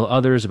 Still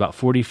others, about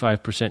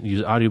 45%,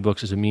 use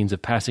audiobooks as a means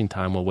of passing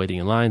time while waiting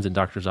in lines in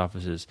doctor's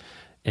offices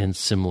and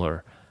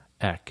similar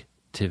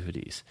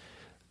activities.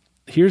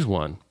 Here's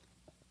one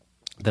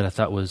that I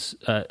thought was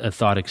a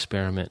thought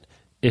experiment.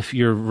 If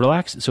you're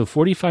relaxed, so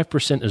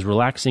 45% is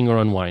relaxing or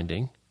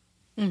unwinding,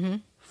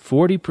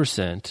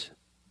 40%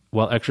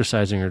 while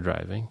exercising or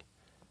driving,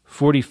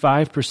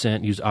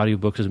 45% use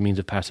audiobooks as a means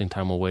of passing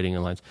time while waiting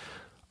in lines.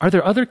 Are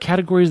there other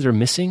categories that are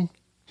missing?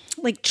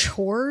 Like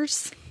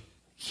chores?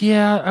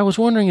 Yeah, I was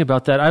wondering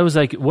about that. I was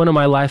like, one of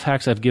my life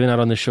hacks I've given out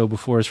on the show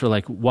before is for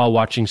like while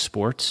watching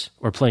sports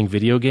or playing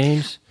video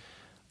games.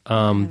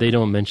 They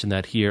don't mention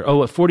that here. Oh,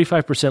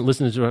 45%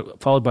 listeners are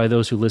followed by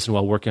those who listen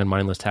while working on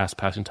mindless tasks,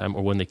 passing time,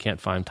 or when they can't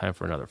find time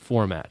for another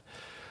format.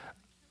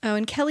 Oh,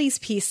 and Kelly's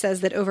piece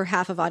says that over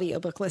half of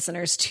audiobook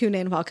listeners tune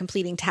in while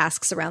completing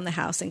tasks around the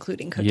house,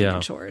 including cooking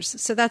and chores.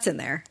 So that's in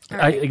there. All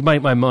right.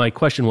 My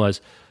question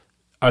was,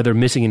 are there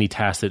missing any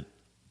tasks that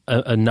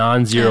a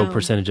non-zero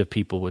percentage of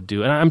people would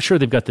do? And I'm sure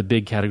they've got the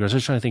big categories. I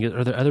was trying to think,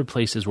 are there other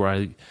places where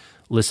I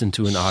listen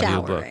to an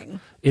audiobook?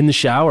 In the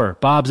shower.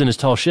 Bob's in his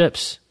tall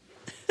ships.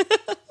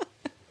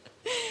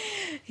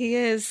 He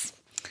is.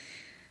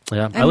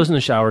 Yeah, I listen to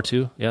the shower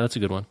too. Yeah, that's a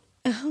good one.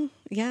 Oh,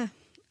 yeah.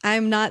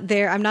 I'm not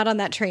there. I'm not on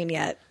that train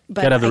yet,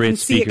 but I can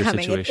see it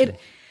coming. Situation.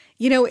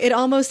 It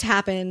almost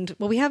happened.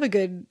 Well, we have a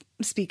good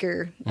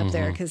speaker up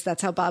there because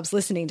that's how Bob's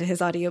listening to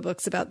his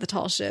audiobooks about the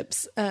tall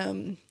ships.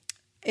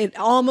 It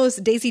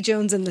almost, Daisy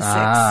Jones and the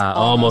Six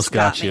almost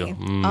got you.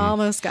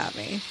 Almost got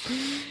me.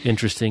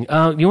 Interesting.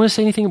 You want to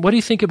say anything? What do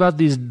you think about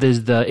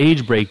the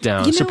age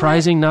breakdown?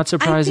 Surprising, not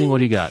surprising? What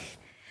do you got?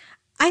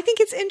 I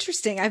think it's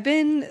interesting. I've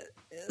been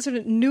sort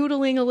of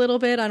noodling a little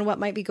bit on what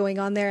might be going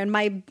on there. And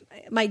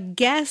my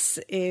guess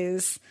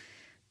is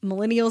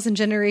millennials and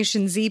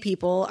Generation Z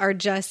people are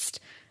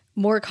just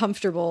more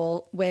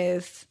comfortable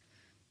with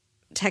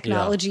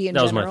technology in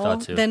general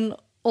than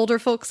older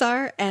folks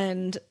are.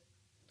 And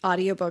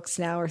audiobooks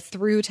now are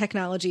through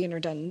technology and are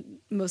done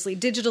mostly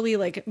digitally.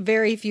 Like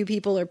very few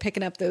people are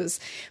picking up those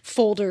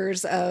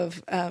folders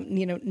of,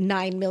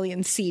 9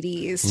 million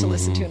CDs to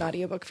listen to an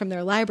audiobook from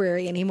their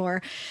library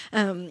anymore.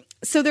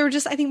 So they're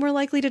just, I think, more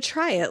likely to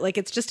try it. Like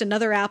it's just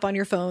another app on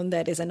your phone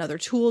that is another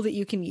tool that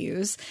you can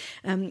use.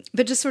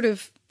 But just sort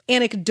of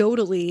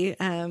anecdotally,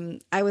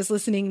 I was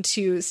listening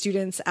to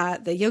students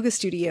at the yoga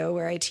studio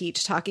where I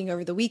teach talking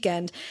over the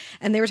weekend,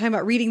 and they were talking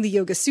about reading the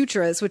Yoga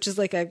Sutras, which is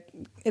like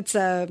it's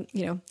a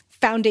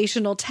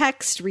foundational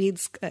text,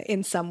 reads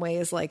in some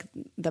ways like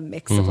the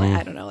mix of like,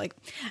 I don't know,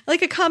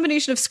 like a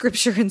combination of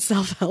scripture and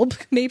self-help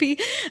maybe.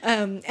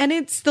 And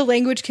the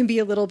language can be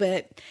a little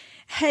bit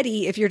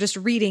heady if you're just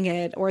reading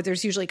it, or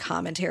there's usually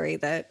commentary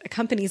that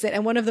accompanies it.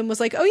 And one of them was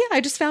like, oh yeah, I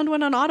just found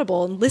one on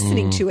Audible and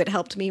listening to it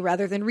helped me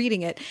rather than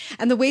reading it.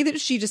 And the way that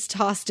she just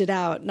tossed it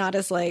out, not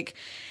as like,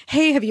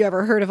 hey, have you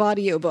ever heard of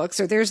audiobooks?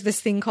 Or there's this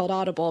thing called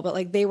Audible, but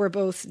like they were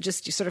both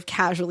just sort of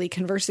casually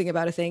conversing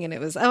about a thing. And it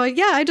was, oh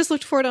yeah, I just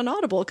looked for it on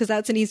Audible because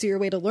that's an easier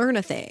way to learn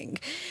a thing.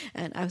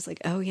 And I was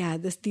like, oh yeah,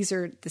 this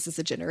is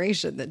a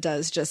generation that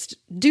does just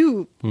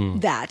do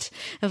that.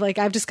 Of like,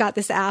 I've just got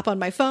this app on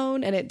my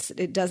phone and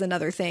it does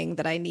another thing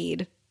that I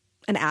need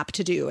an app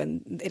to do,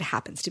 and it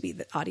happens to be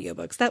the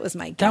audiobooks. That was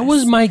my guess. That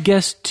was my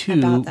guess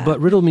too, but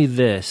riddle me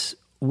this.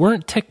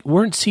 Weren't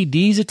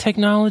CDs a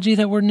technology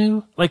that were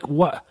new? Like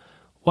what?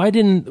 Why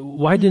didn't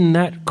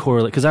that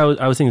correlate? Because I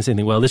was thinking the same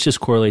thing. Well, this just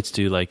correlates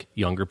to like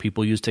younger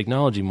people use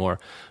technology more,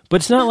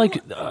 but it's not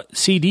like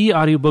CD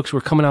audiobooks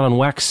were coming out on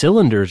wax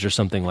cylinders or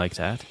something like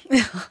that.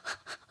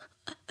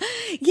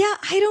 Yeah,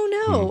 I don't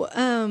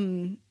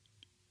know.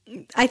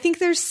 I think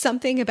there's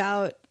something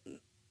about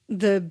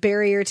the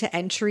barrier to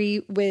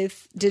entry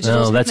with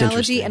digital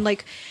technology, and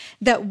like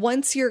that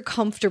once you're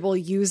comfortable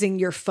using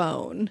your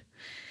phone,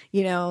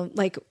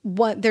 like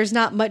there's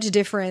not much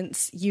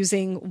difference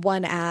using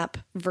one app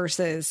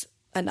versus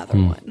another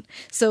one.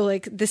 So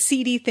like the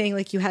CD thing,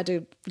 like you had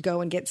to go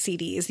and get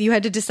CDs. You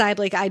had to decide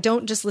like, I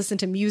don't just listen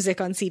to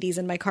music on CDs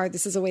in my car.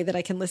 This is a way that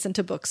I can listen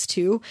to books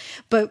too.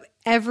 But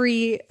I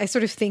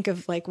sort of think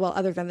of like, well,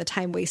 other than the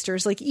time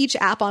wasters, like each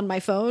app on my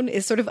phone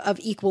is sort of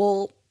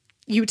equal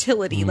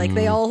utility. Like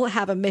they all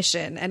have a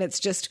mission, and it's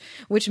just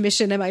which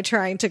mission am I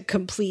trying to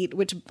complete,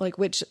 which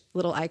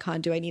little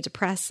icon do I need to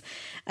press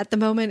at the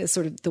moment, is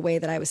sort of the way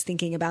that I was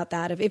thinking about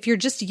that. If you're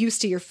just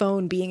used to your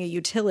phone being a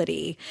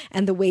utility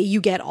and the way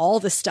you get all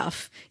the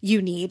stuff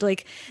you need,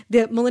 like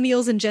the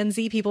millennials and Gen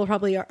Z people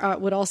probably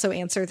would also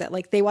answer that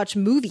like they watch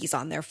movies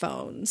on their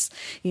phones,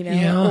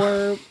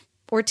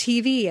 or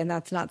TV, and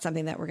that's not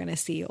something that we're going to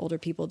see older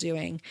people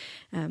doing.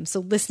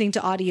 So listening to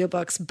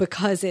audiobooks,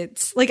 because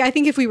it's like, I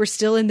think if we were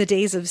still in the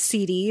days of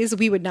CDs,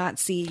 we would not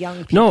see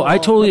young people. No, I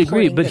totally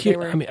agree. But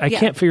here, I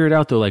can't figure it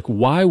out though. Like,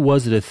 why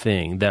was it a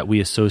thing that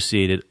we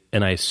associated,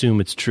 and I assume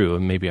it's true,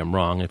 and maybe I'm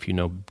wrong, if you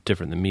know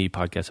different than me,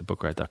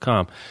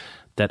 podcast@bookriot.com,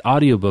 that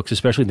audiobooks,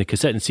 especially in the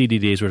cassette and CD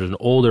days, were an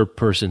older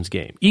person's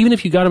game. Even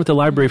if you got them at the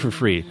library for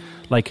free.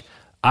 Like,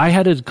 I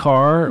had a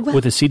car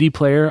with a CD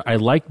player. I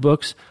liked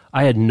books.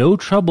 I had no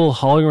trouble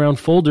hauling around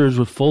folders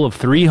full of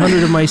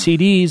 300 of my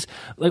CDs.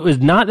 It was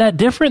not that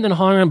different than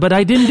hauling around, but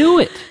I didn't do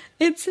it.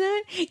 It's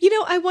not,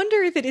 I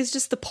wonder if it is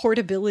just the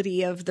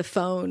portability of the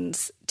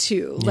phones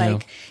too. Yeah.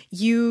 Like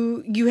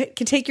you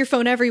can take your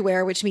phone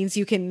everywhere, which means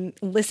you can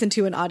listen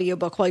to an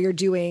audiobook while you're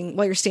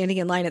standing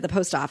in line at the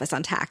post office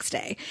on tax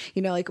day,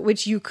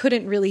 which you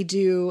couldn't really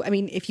do. I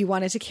mean, if you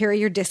wanted to carry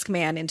your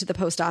Discman into the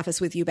post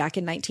office with you back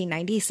in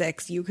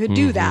 1996, you could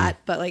do that,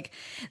 but like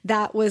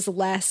that was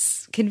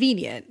less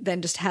convenient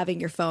than just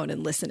having your phone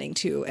and listening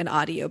to an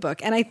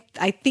audiobook. And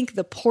I think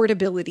the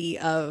portability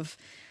of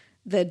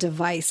the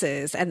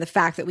devices and the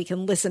fact that we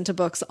can listen to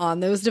books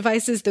on those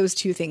devices, those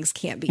two things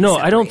can't be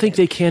separated. I don't think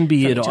they can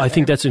be at all. I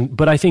think that's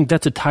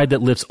a tide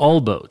that lifts all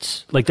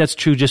boats. Like that's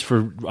true just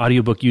for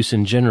audiobook use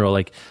in general.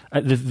 Like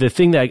the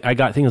thing that I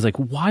got thinking is like,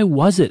 why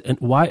was it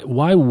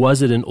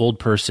an old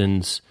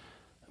person's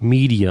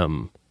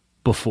medium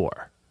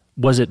before?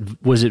 Was it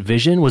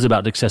vision? Was it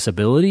about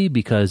accessibility?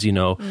 Because,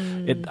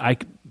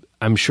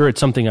 I'm sure it's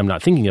something I'm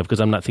not thinking of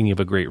because I'm not thinking of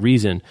a great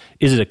reason.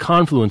 Is it a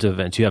confluence of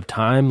events? You have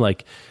time,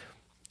 like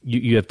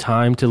you have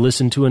time to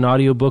listen to an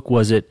audiobook.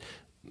 Was it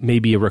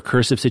maybe a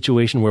recursive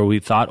situation where we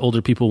thought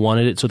older people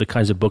wanted it, so the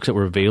kinds of books that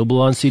were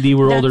available on CD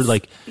were older?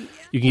 Like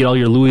you can get all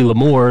your Louis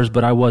L'Amours,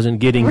 but I wasn't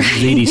getting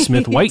Zadie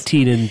Smith White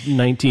Tea in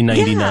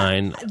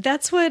 1999. Yeah,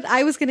 that's what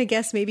I was going to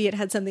guess. Maybe it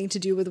had something to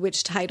do with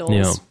which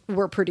titles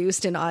were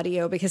produced in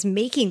audio, because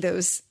making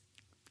those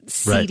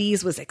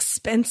CDs was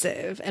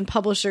expensive, and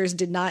publishers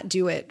did not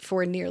do it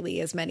for nearly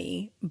as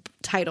many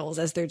titles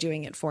as they're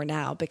doing it for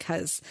now,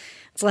 because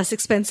it's less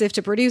expensive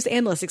to produce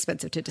and less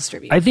expensive to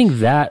distribute. I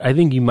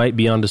think you might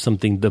be onto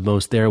something the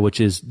most there,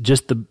 which is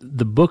just the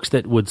books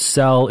that would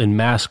sell in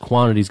mass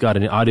quantities got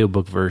an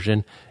audiobook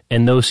version,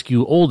 and those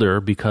skew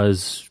older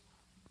because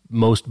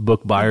most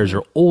book buyers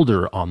are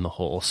older on the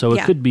whole. So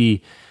it could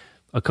be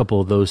a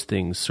couple of those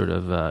things sort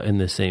of in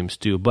the same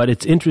stew. But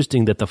it's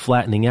interesting that the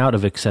flattening out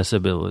of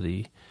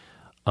accessibility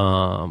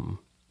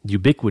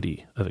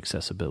ubiquity of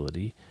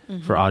accessibility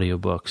for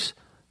audiobooks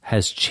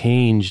has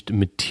changed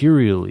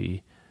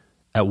materially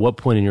at what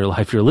point in your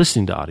life you're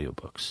listening to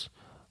audiobooks.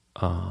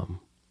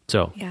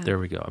 There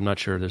we go. I'm not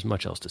sure there's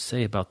much else to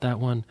say about that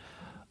one.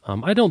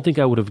 I don't think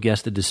I would have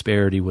guessed the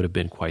disparity would have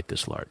been quite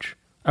this large.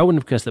 I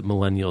wouldn't have guessed that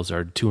millennials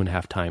are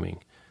 2.5 timing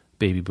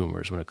baby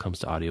boomers when it comes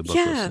to audiobook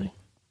listening.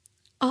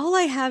 All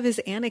I have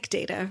is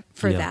anecdata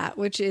for that,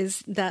 which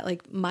is that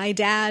like my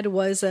dad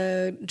was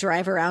a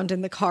drive around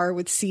in the car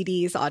with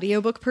CDs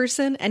audiobook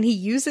person, and he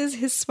uses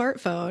his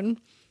smartphone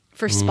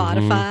for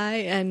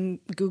Spotify and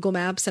Google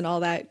Maps and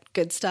all that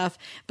good stuff,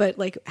 but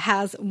like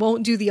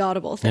won't do the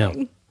Audible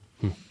thing.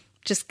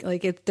 Just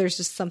like there's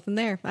just something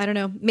there. I don't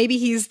know. Maybe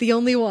he's the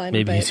only one.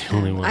 Maybe he's the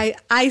only one.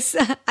 I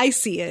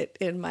see it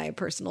in my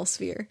personal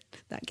sphere.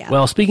 That gap.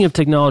 Well, speaking of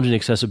technology and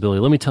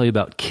accessibility, let me tell you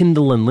about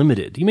Kindle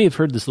Unlimited. You may have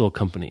heard this little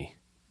company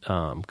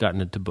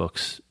gotten into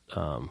books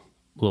a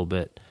little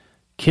bit.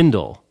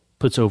 Kindle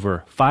puts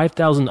over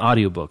 5,000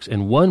 audiobooks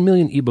and 1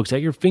 million ebooks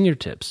at your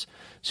fingertips,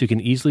 so you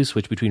can easily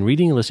switch between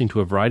reading and listening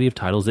to a variety of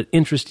titles that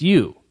interest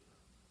you.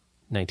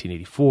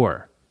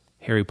 1984,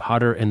 Harry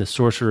Potter and the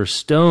Sorcerer's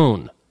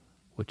Stone,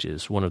 which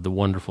is one of the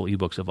wonderful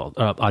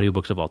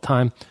audiobooks of all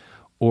time,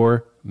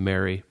 or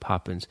Mary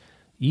Poppins.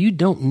 You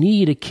don't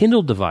need a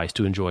Kindle device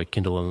to enjoy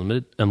Kindle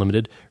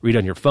Unlimited. Read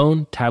on your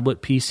phone,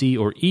 tablet, PC,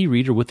 or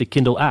e-reader with the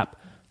Kindle app,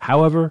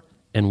 however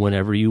and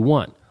whenever you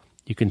want.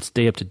 You can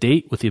stay up to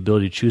date with the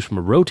ability to choose from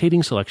a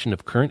rotating selection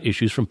of current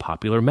issues from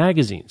popular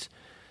magazines.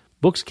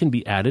 Books can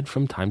be added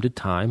from time to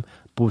time,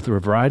 but with a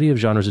variety of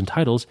genres and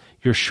titles,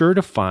 you're sure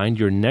to find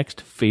your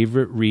next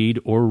favorite read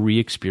or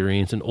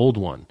re-experience an old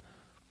one.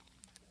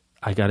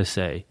 I gotta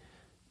say,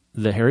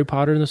 the Harry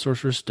Potter and the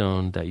Sorcerer's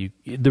Stone,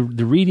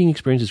 the reading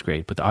experience is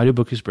great, but the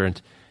audiobook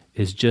experience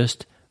is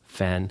just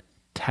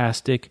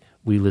fantastic.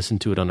 We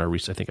listened to it on our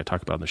recent, I think I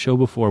talked about it on the show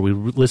before, we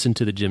listened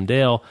to the Jim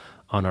Dale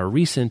on our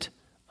recent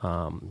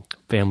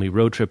family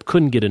road trip.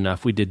 Couldn't get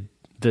enough. We did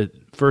the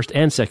first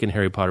and second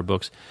Harry Potter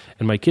books,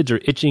 and my kids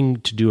are itching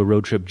to do a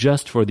road trip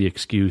just for the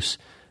excuse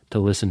to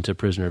listen to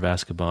Prisoner of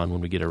Azkaban when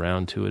we get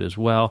around to it as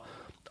well.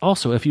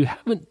 Also, if you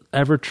haven't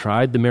ever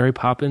tried the Mary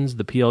Poppins,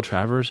 the P.L.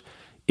 Travers,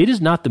 it is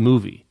not the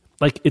movie.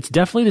 Like, it's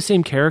definitely the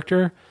same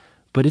character,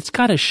 but it's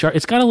got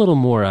a little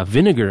more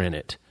vinegar in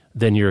it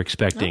than you're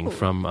expecting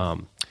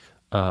from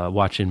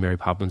watching Mary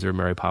Poppins or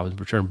Mary Poppins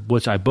Return,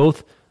 which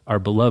both are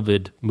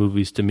beloved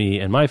movies to me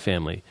and my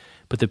family.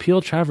 But the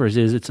P.L. Travers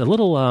it's a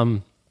little,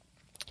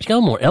 she's got a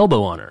little more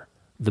elbow on her,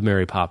 the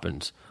Mary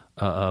Poppins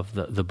of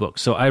the book.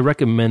 So I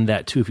recommend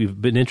that too if you've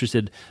been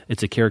interested.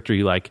 It's a character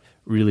you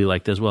really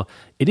liked as well.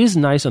 It is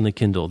nice on the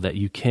Kindle that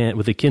you can,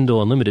 with the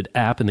Kindle Unlimited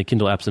app and the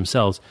Kindle apps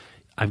themselves,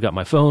 I've got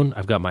my phone,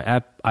 I've got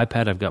my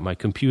iPad, I've got my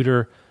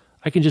computer.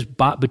 I can just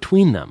bot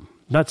between them,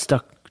 not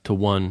stuck to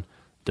one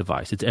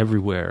device. It's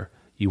everywhere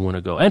you want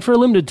to go. And for a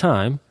limited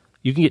time,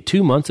 you can get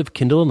 2 months of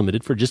Kindle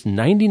Unlimited for just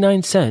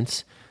 99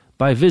 cents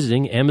by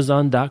visiting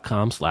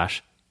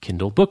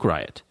Amazon.com/Kindle Book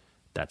Riot.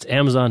 That's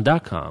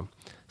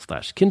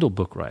Amazon.com/Kindle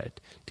Book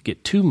Riot to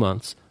get 2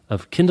 months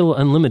of Kindle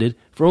Unlimited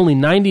for only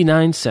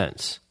 99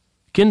 cents.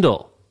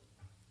 Kindle.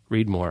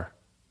 Read more.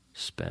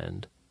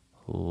 Spend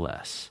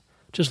less.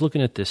 Just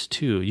looking at this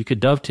too, you could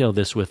dovetail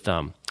this with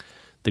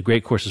the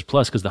Great Courses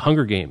Plus, because the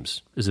Hunger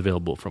Games is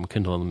available from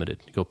Kindle Unlimited.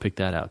 Go pick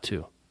that out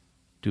too.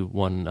 Do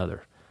one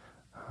another.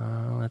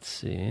 Let's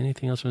see.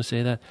 Anything else I want to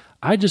say that?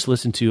 I just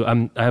listened to,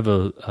 I have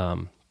a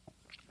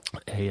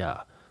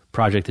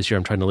project this year.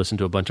 I'm trying to listen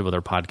to a bunch of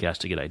other podcasts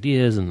to get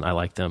ideas, and I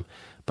like them.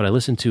 But I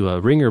listened to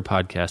a Ringer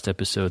podcast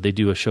episode. They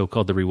do a show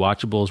called The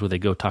Rewatchables, where they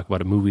go talk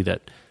about a movie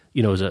that,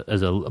 is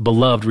a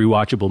beloved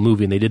rewatchable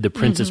movie, and they did The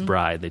Princess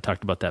Bride. They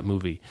talked about that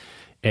movie.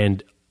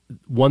 And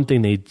one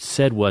thing they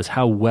said was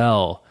how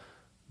well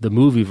the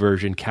movie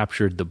version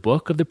captured the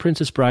book of The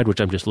Princess Bride,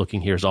 which I'm just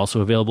looking here is also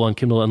available on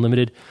Kindle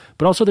Unlimited.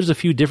 But also there's a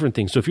few different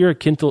things. So if you're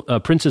a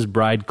Princess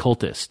Bride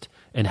cultist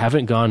and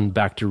haven't gone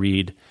back to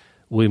read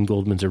William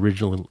Goldman's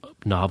original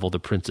novel,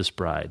 The Princess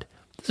Bride,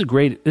 this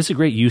is a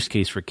great use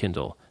case for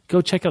Kindle.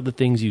 Go check out the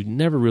things you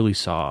never really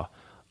saw.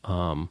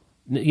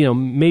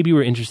 Maybe you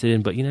were interested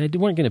in, but you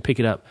weren't going to pick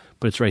it up.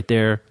 But it's right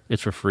there.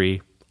 It's for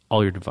free.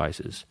 All your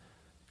devices.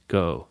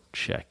 Go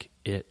check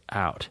it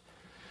out.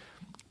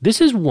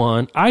 This is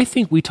one, I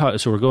think we talked,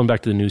 so we're going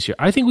back to the news here.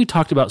 I think we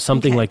talked about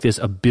something like this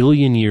 1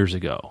 billion years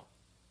ago.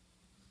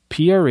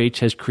 PRH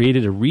has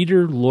created a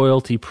reader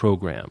loyalty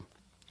program,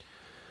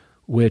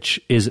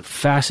 which is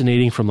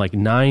fascinating from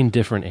 9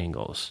 different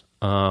angles.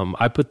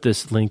 I put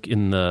this link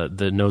in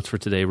the notes for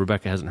today.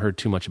 Rebecca hasn't heard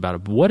too much about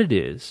it, but what it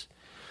is,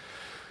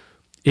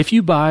 if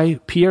you buy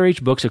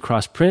PRH books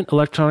across print,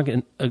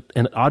 electronic,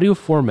 and audio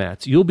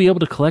formats, you'll be able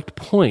to collect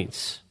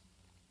points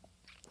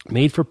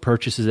made for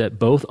purchases at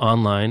both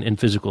online and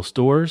physical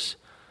stores.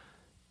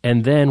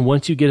 And then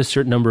once you get a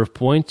certain number of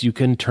points, you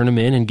can turn them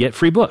in and get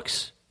free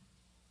books.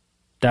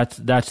 That's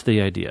the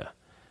idea.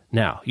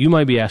 Now, you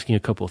might be asking a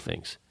couple of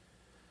things.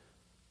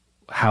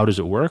 How does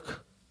it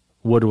work?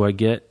 What do I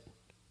get?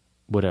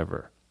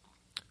 Whatever.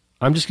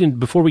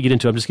 Before we get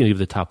into it, I'm just going to give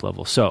the top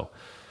level. So,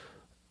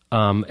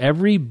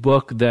 Every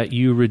book that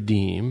you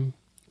redeem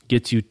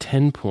gets you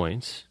 10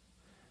 points.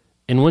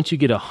 And once you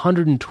get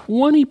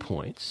 120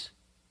 points,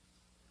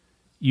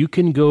 you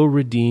can go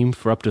redeem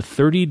for up to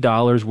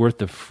 $30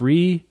 worth of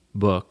free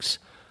books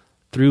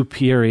through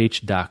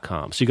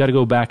PRH.com. So you got to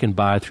go back and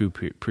buy through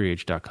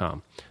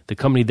PRH.com. The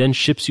company then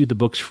ships you the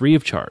books free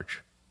of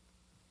charge.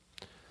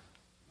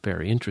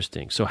 Very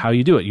interesting. So how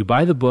you do it, you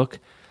buy the book,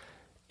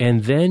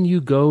 and then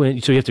you go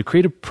in. So you have to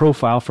create a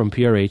profile from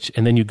PRH,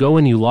 and then you go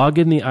in, you log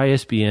in the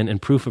ISBN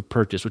and proof of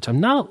purchase, which I'm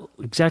not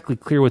exactly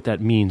clear what that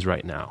means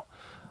right now.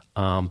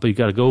 But you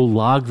got to go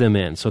log them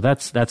in. So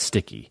that's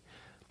sticky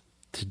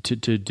to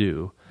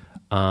do.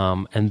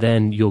 And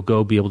then you'll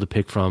go be able to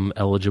pick from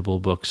eligible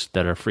books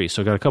that are free.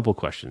 So I got a couple of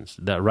questions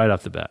that right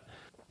off the bat.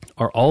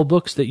 Are all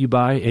books that you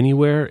buy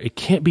anywhere? It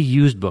can't be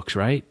used books,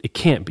 right? It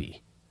can't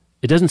be.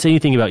 It doesn't say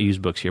anything about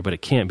used books here, but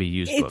it can't be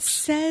used books. It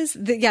says,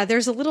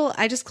 there's a little,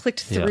 I just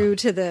clicked through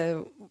to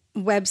the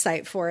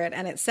website for it,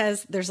 and it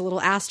says there's a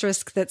little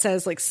asterisk that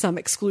says like some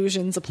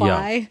exclusions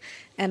apply. Yeah.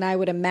 And I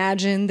would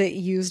imagine that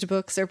used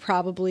books are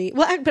probably,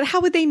 but how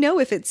would they know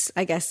if it's,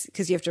 I guess,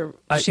 because you have to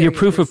share your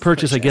proof of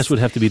purchase, I guess, would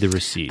have to be the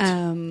receipt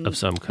of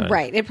some kind.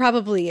 Right. It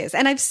probably is.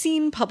 And I've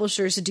seen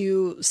publishers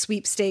do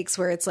sweepstakes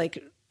where it's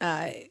like,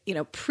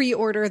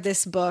 pre-order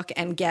this book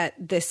and get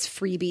this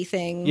freebie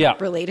thing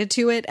related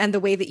to it. And the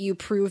way that you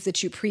prove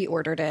that you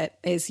pre-ordered it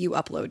is you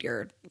upload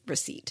your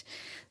receipt.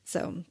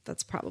 So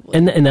that's probably...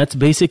 And that's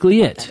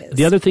basically it.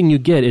 The other thing you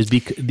get is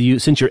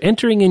since you're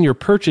entering in your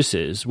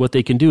purchases, what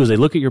they can do is they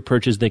look at your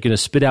purchase, they're going to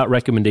spit out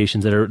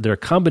recommendations that are a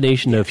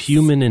combination of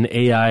human and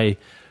AI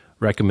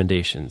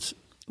recommendations.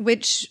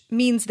 Which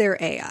means they're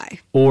AI.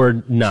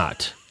 Or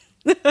not.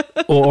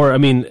 or I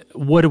mean,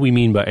 what do we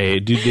mean by AI?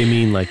 Do they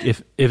mean like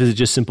if it's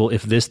just simple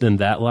if this then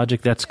that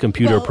logic? That's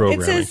computer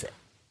programming.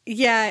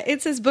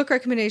 It says book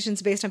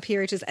recommendations based on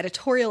PRH's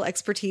editorial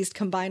expertise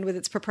combined with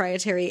its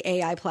proprietary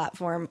AI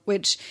platform,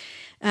 which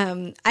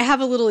I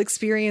have a little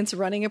experience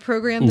running a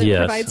program that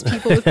provides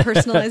people with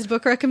personalized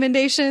book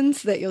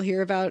recommendations that you'll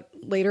hear about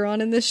later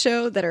on in this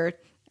show that are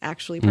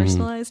actually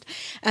personalized.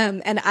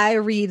 And I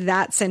read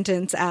that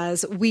sentence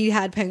as we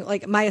had,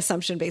 my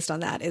assumption based on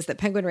that is that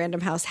Penguin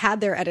Random House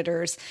had their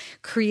editors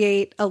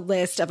create a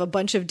list of a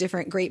bunch of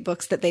different great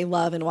books that they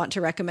love and want to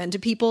recommend to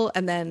people,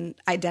 and then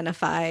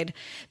identified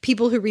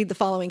people who read the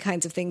following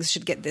kinds of things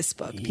should get this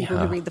book, people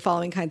who read the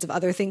following kinds of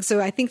other things.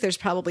 So I think there's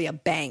probably a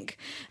bank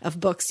of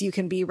books you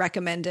can be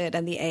recommended,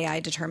 and the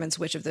AI determines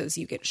which of those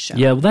you get shown.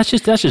 Yeah, well, that's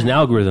just an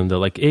algorithm though.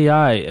 Like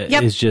AI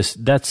is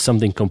that's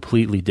something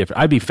completely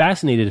different. I'd be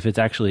fascinated if it's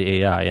actually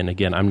AI. And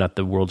again, I'm not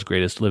the world's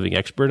greatest living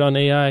expert on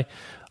AI,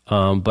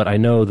 but I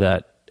know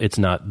that it's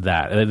not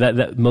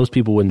that most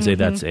people wouldn't say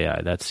that's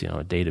AI. That's,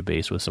 a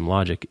database with some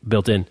logic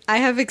built in. I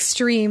have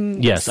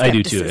extreme Yes, I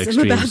do too.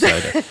 Extreme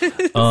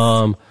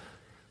side.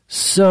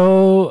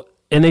 So,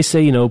 and they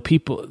say,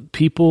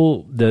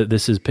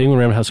 this is Penguin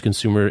Random House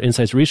Consumer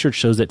Insights research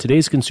shows that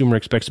today's consumer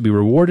expects to be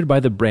rewarded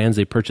by the brands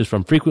they purchase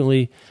from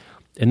frequently.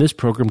 And this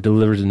program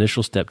delivers an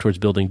initial step towards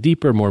building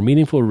deeper, more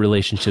meaningful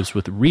relationships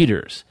with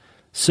readers.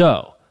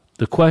 So,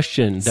 the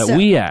question that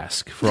we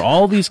ask for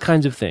all these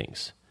kinds of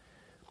things,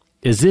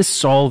 is this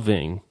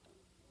solving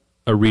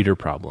a reader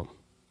problem?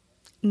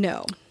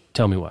 No.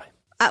 Tell me why.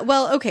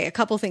 A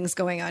couple things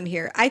going on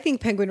here. I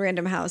think Penguin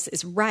Random House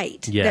is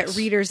right that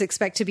readers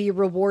expect to be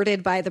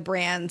rewarded by the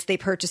brands they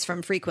purchase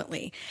from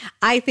frequently.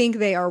 I think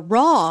they are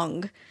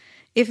wrong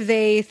if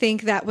they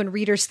think that when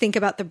readers think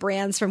about the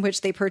brands from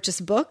which they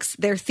purchase books,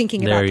 they're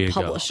thinking about the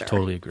publisher.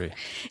 Totally agree.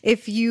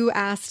 If you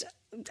asked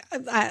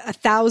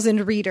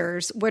 1,000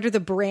 readers, what are the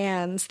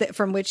brands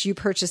from which you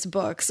purchase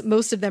books?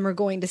 Most of them are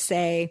going to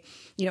say,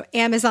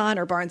 Amazon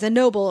or Barnes and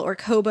Noble or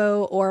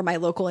Kobo or my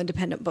local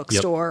independent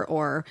bookstore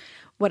or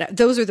whatever.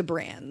 Those are the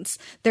brands.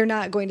 They're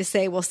not going to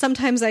say, well,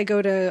 sometimes I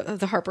go to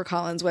the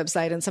HarperCollins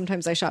website and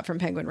sometimes I shop from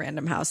Penguin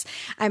Random House.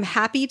 I'm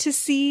happy to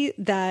see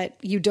that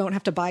you don't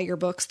have to buy your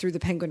books through the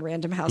Penguin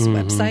Random House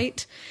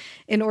website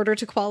in order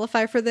to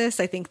qualify for this.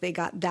 I think they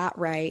got that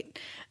right.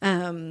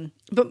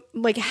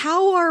 But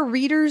how are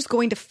readers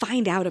going to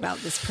find out about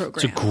this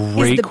program? It's a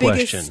great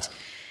question.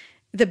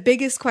 The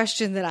biggest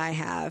question that I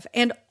have.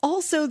 And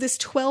also this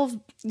 12,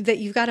 that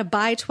you've got to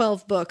buy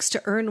 12 books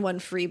to earn one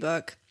free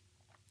book,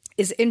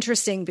 is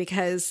interesting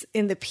because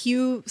in the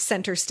Pew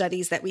Center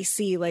studies that we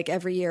see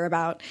every year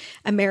about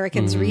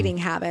Americans' reading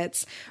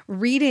habits,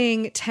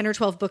 reading 10 or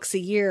 12 books a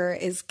year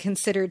is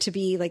considered to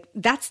be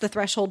that's the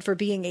threshold for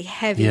being a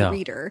heavy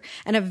reader.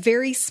 And a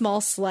very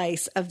small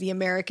slice of the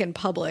American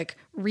public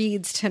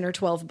reads 10 or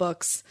 12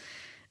 books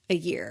a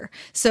year.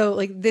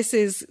 So this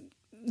is,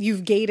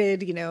 you've gated,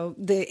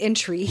 the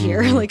entry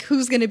here,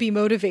 who's going to be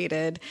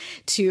motivated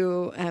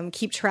to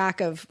keep track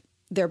of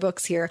their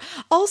books here.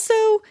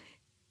 Also,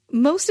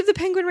 most of the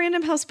Penguin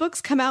Random House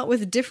books come out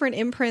with different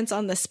imprints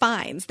on the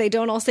spines. They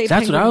don't all say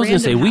That's Penguin what I was going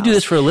to say. Random We do House.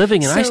 this for a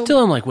living, and I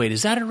still am like, wait,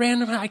 is that a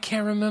random? I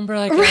can't remember.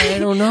 Like, I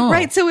don't know.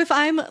 Right. So if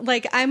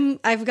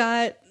I've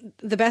got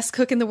The Best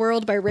Cook in the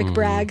World by Rick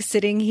Bragg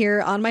sitting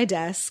here on my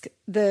desk.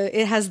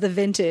 It has the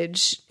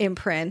vintage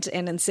imprint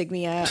and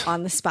insignia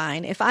on the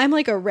spine. If I'm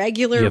like a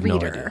regular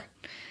reader,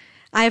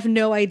 I have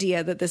no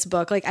idea that this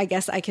book, like, I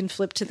guess I can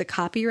flip to the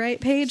copyright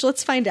page.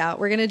 Let's find out.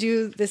 We're going to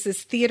do, this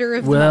is Theater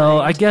of the Mind. Well,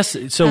 I guess,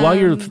 so while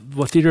you're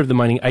Theater of the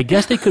Mind, I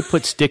guess they could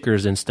put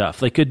stickers and stuff.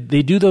 They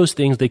do those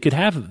things. They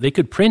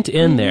could print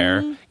in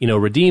there,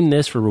 redeem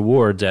this for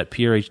rewards at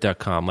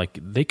prh.com. Like,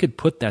 they could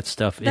put that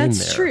stuff in there.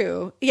 That's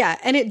true. Yeah.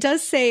 And it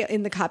does say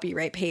in the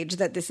copyright page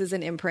that this is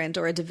an imprint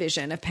or a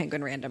division of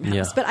Penguin Random House.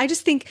 Yeah. But I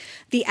just think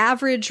the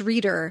average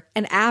reader,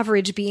 an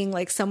average being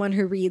like someone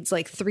who reads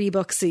like 3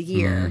 books a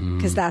year,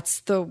 because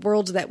that's the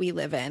world that we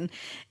live in,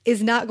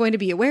 is not going to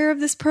be aware of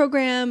this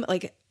program.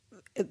 Like,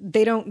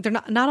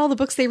 not all the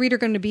books they read are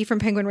going to be from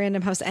Penguin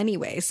Random House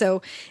anyway.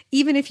 So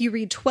even if you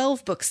read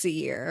 12 books a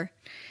year,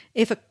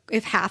 if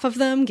half of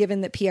them,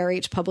 given that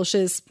PRH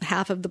publishes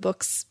half of the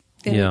books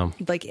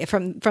like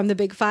from the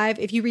big 5,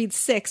 if you read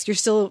 6, you're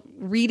still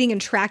reading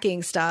and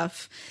tracking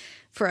stuff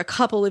for a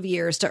couple of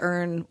years to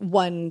earn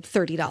one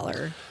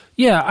 $30.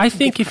 Yeah, I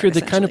think if you're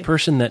the kind of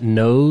person that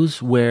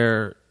knows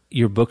where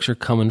your books are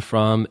coming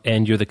from,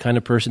 and you're the kind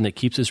of person that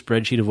keeps a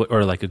spreadsheet of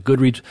or like a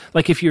Goodreads,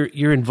 like if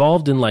you're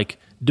involved in like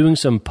doing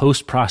some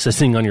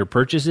post-processing on your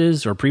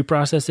purchases or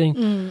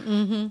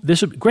pre-processing,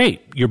 this would be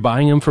great. You're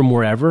buying them from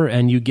wherever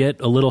and you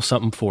get a little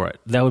something for it.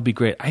 That would be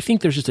great. I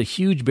think there's just a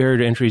huge barrier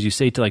to entry, as you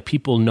say, to like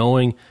people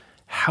knowing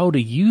how to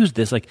use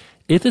this. Like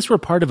if this were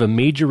part of a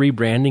major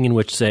rebranding in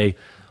which, say,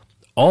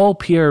 all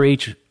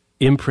PRH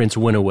imprints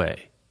went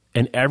away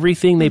and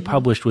everything they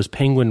published was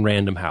Penguin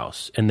Random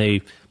House, and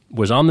they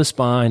was on the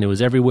spine, it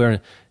was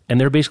everywhere, and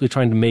they're basically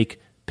trying to make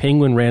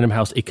Penguin Random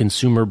House a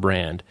consumer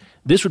brand.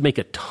 This would make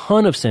a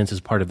ton of sense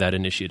as part of that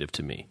initiative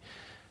to me.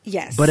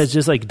 Yes. But it's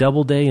just like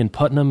Doubleday and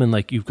Putnam, and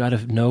like you've got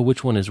to know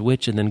which one is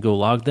which and then go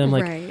log them.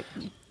 Like, right.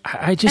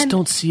 I just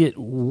don't see it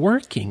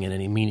working in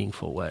any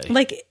meaningful way.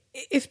 Like,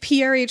 if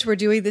PRH were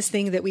doing this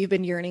thing that we've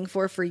been yearning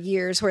for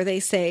years, where they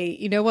say,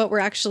 you know what, we're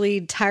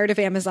actually tired of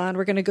Amazon,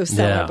 we're going to go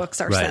sell our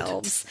books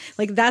ourselves. Right.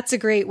 Like, that's a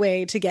great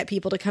way to get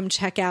people to come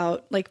check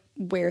out like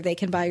where they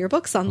can buy your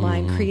books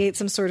online, create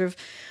some sort of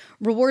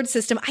reward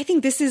system. I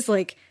think this is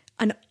like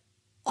an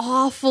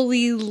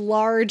awfully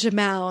large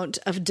amount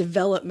of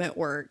development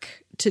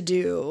work to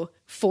do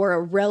for a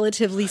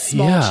relatively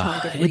small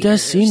chunk of readers. It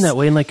does seem that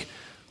way. And like,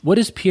 what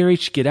does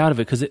PRH get out of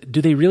it? Because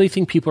do they really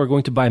think people are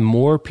going to buy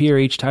more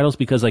PRH titles?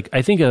 Because like,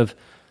 I think of,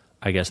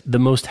 I guess, the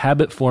most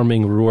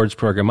habit-forming rewards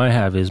program I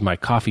have is my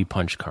coffee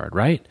punch card,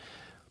 right?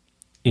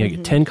 You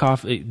know, 10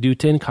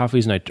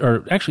 coffees,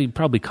 or actually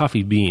probably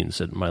coffee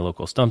beans at my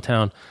local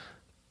Stumptown.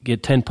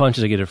 Get 10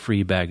 punches, I get a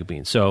free bag of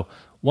beans. So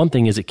one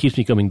thing is it keeps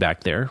me coming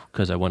back there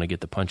because I want to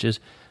get the punches,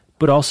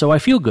 but also I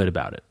feel good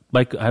about it.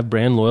 Like I have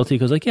brand loyalty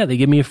because like, yeah, they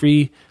give me a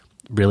free.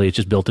 Really, it's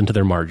just built into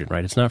their margin,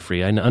 right? It's not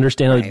free. I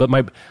understand, right.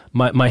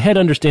 But my head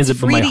understands it,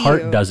 but my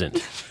heart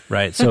doesn't,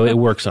 right? So it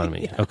works on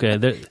me. Yeah.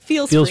 Okay,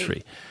 feels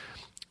free.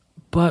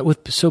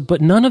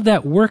 But none of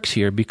that works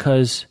here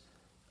because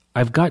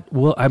I'm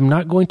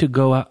not going to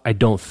go out. I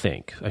don't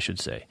think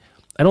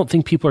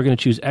people are going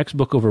to choose X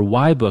book over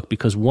Y book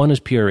because one is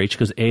PRH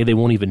because A, they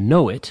won't even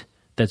know it.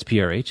 That's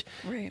PRH.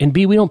 Right. And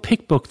B, we don't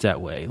pick books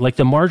that way. Like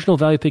the marginal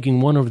value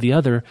picking one over the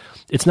other,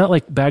 it's not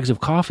like bags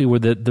of coffee where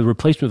the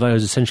replacement value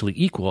is essentially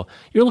equal.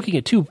 You're looking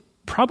at two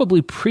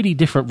probably pretty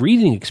different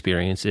reading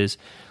experiences.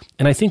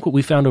 And I think what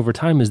we found over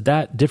time is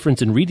that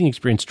difference in reading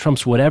experience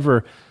trumps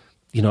whatever,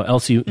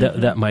 else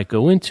that might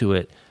go into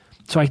it.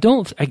 So I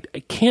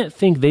can't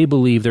think they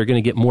believe they're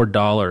going to get more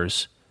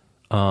dollars,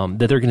 that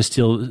they're going to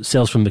steal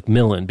sales from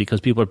Macmillan because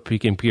people are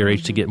picking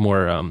PRH to get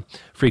more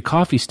free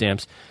coffee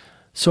stamps.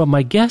 So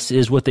my guess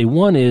is what they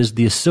want is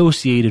the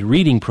associated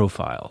reading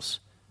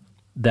profiles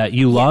that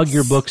you log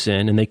your books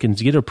in, and they can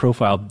get a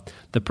profile.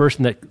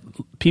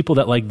 People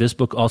that like this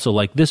book also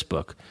like this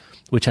book,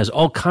 which has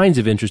all kinds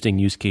of interesting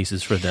use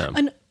cases for them.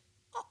 And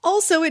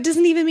also, it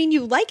doesn't even mean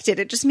you liked it.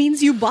 It just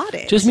means you bought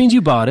it. Just means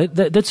you bought it.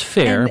 That's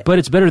fair, but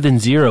it's better than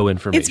zero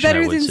information. It's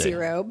better than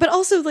zero. But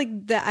also,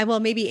 like that. Well,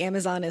 maybe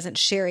Amazon isn't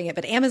sharing it,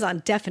 but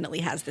Amazon definitely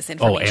has this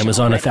information. Oh,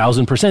 Amazon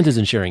 1,000%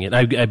 isn't sharing it.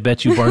 I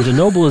bet you Barnes &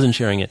 Noble isn't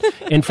sharing it.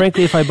 And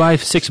frankly, if I buy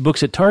 6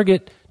 books at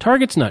Target,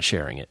 Target's not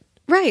sharing it.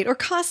 Right, or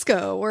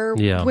Costco, or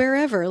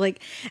wherever.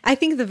 Like, I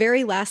think the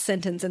very last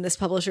sentence in this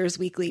Publishers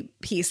Weekly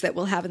piece that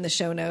we'll have in the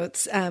show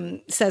notes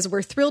says,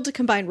 "We're thrilled to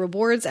combine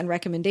rewards and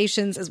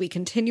recommendations as we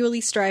continually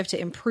strive to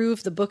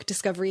improve the book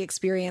discovery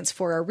experience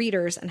for our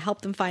readers and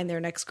help them find their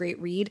next great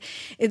read."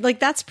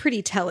 That's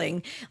pretty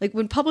telling. Like,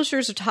 when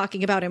publishers are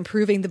talking about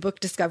improving the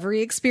book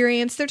discovery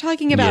experience, they're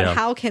talking about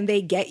how can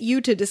they get you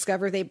to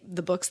discover the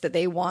books that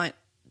they want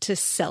to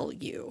sell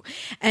you.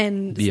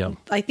 And Yeah.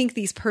 I think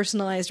these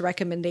personalized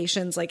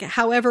recommendations, like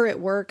however it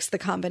works, the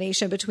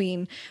combination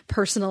between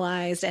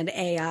personalized and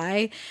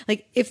AI,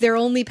 like if they're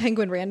only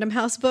Penguin Random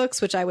House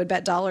books, which I would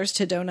bet dollars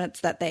to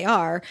donuts that they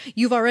are,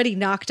 you've already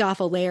knocked off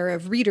a layer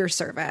of reader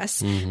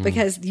service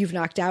because you've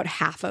knocked out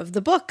half of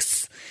the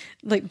books,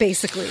 like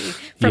basically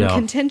from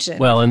contention.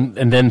 Well, and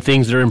then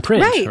things that are in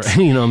print, right?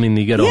 You know, I mean,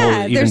 you get a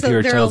whole, even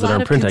PR titles that are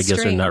in print, I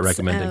guess, are not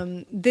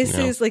recommending. This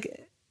is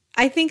like,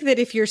 I think that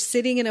if you're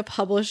sitting in a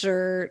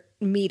publisher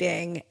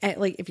meeting, and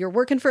like if you're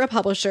working for a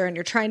publisher and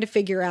you're trying to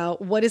figure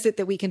out what is it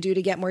that we can do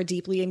to get more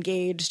deeply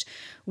engaged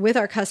with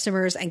our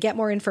customers and get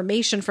more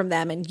information from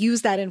them and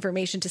use that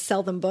information to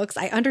sell them books,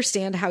 I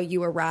understand how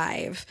you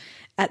arrive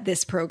at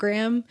this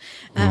program.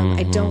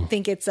 I don't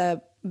think it's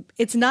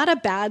not a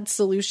bad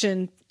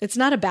solution. It's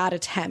not a bad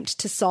attempt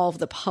to solve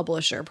the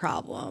publisher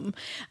problem.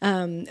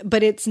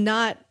 But it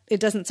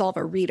doesn't solve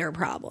a reader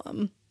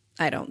problem,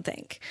 I don't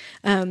think.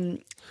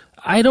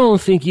 I don't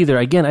think either.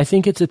 Again, I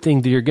think it's a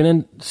thing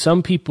that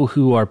some people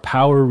who are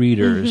power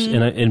readers,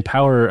 and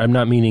power, I'm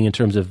not meaning in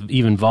terms of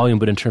even volume,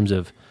 but in terms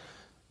of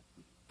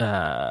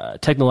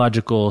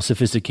technological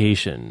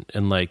sophistication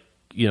and like,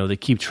 you know, they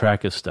keep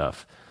track of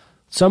stuff.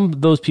 Some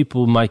of those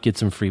people might get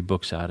some free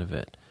books out of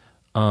it.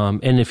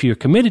 And if you're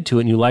committed to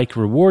it and you like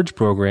rewards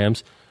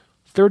programs,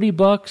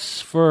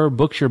 $30 for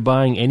books you're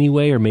buying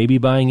anyway or maybe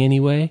buying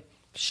anyway,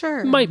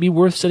 sure, might be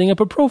worth setting up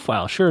a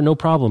profile. Sure, no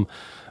problem.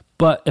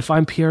 But if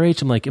I'm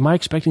PRH, I'm like, am I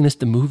expecting this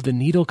to move the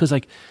needle? Because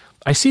like,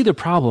 I see the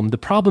problem. The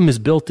problem is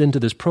built into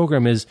this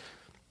program is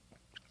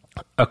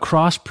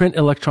across print,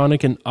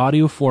 electronic, and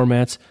audio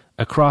formats,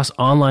 across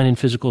online and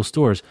physical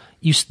stores.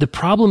 The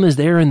problem is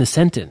there in the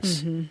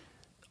sentence.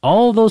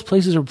 All those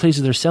places are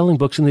places they're selling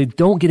books, and they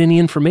don't get any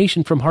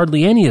information from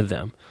hardly any of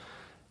them.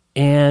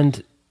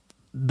 And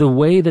the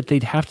way that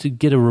they'd have to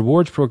get a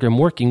rewards program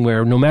working,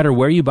 where no matter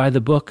where you buy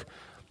the book,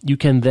 you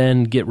can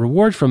then get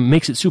rewards from,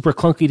 makes it super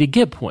clunky to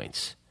get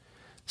points.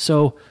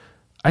 So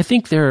I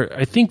think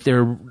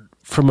they're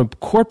from a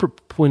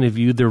corporate point of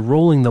view, they're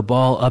rolling the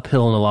ball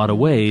uphill in a lot of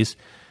ways.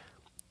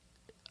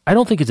 I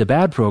don't think it's a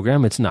bad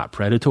program. It's not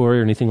predatory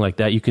or anything like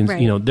that. You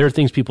can, you know, there are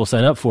things people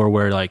sign up for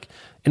where like,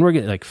 and we're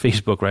getting like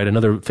Facebook, right?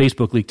 Another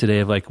Facebook leak today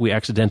of like, we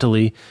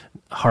accidentally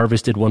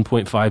harvested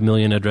 1.5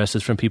 million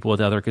addresses from people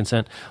without their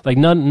consent. Like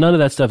none of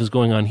that stuff is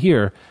going on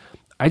here.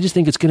 I just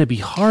think it's going to be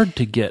hard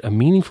to get a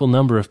meaningful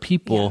number of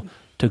people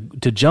to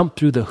jump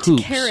through the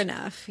hoops. To care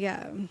enough,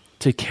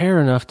 To care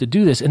enough to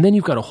do this. And then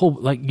you've got a whole,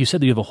 like you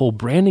said, you have a whole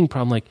branding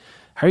problem. Like,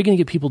 how are you going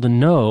to get people to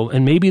know?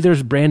 And maybe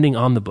there's branding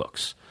on the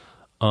books.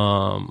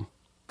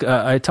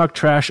 I talk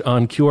trash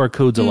on QR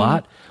codes a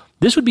lot.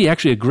 This would be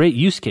actually a great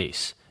use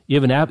case. You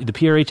have an app, the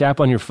PRH app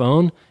on your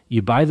phone.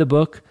 You buy the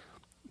book.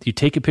 You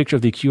take a picture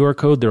of the QR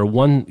code. There are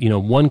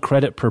one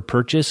credit per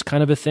purchase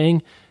kind of a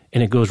thing,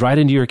 and it goes right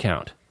into your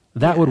account.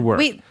 That would work.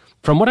 Wait.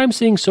 From what I'm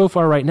seeing so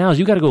far right now is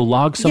you got to go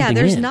log something in.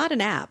 Yeah, there's not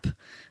an app.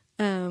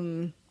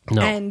 No.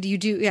 And you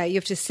you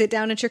have to sit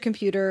down at your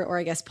computer or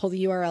I guess pull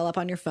the URL up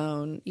on your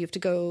phone. You have to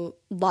go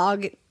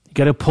log. You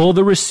got to pull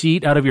the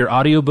receipt out of your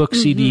audiobook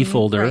CD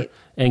folder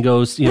and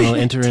go,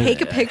 enter in.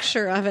 Take a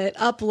picture of it,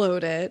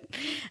 upload it.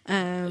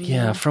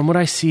 From what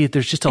I see,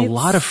 there's just a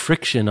lot of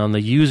friction on the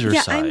user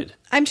side.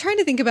 I'm trying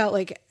to think about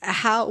like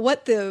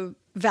what the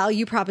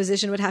value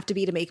proposition would have to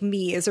be to make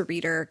me as a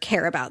reader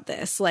care about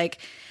this. Like,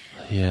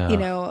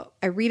 I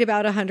read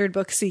about 100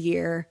 books a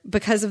year.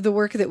 Because of the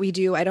work that we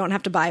do, I don't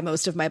have to buy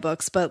most of my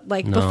books. But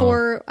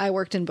before I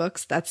worked in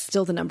books, that's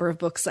still the number of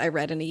books I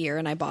read in a year,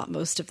 and I bought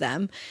most of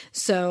them.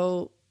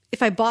 So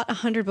if I bought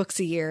 100 books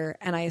a year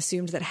and I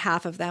assumed that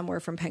half of them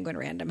were from Penguin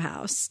Random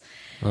House,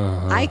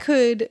 I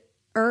could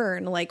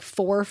earn like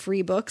 4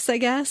 free books, I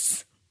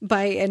guess,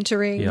 by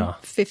entering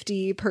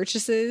 50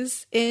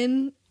 purchases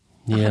in.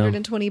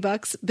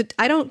 $120, but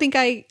I don't think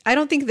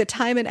the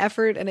time and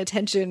effort and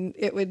attention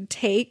it would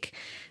take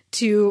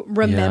to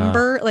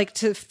remember, like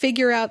to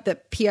figure out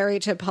that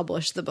PRH had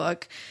published the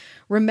book,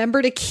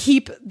 remember to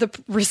keep the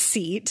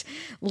receipt,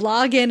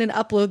 log in and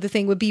upload the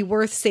thing would be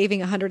worth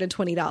saving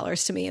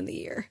 $120 to me in the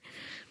year.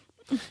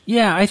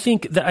 Yeah, I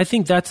think that's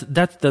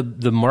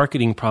the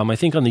marketing problem. I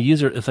think on the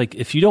user, it's like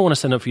if you don't want to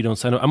sign up, you don't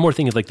sign up. I'm more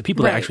thinking of like the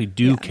people that actually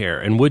do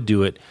care and would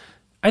do it.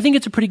 I think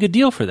it's a pretty good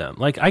deal for them.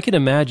 Like I could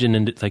imagine,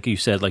 and like you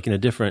said, like in a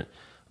different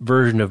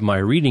version of my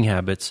reading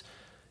habits,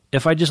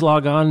 if I just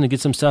log on and get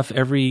some stuff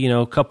every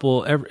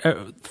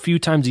few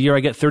times a year,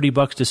 I get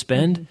 $30 to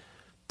spend.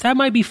 That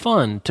might be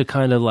fun to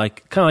kind of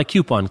like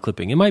coupon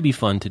clipping. It might be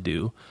fun to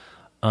do.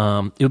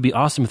 It would be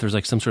awesome if there's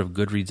like some sort of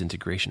Goodreads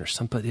integration or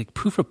something. Like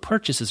proof of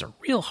purchase is a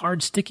real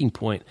hard sticking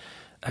point.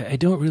 I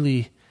don't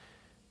really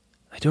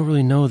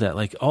know that.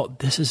 Like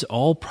this is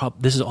all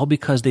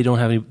because they don't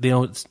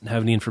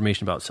have any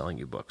information about selling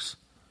you books.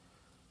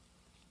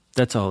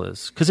 That's all it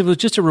is. Because if it was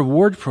just a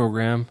reward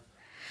program.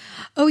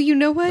 Oh, you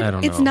know what? I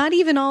don't know. It's not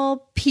even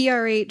all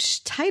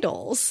PRH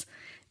titles.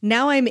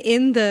 Now I'm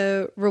in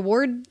the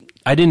reward.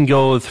 I didn't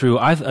go through.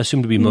 I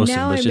assumed to be most of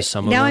them, but just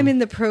some of them. Now I'm in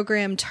the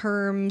program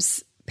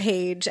terms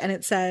page, and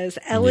it says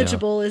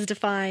eligible is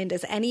defined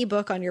as any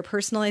book on your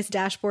personalized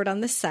dashboard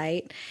on the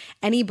site,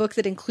 any book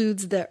that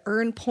includes the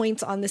earn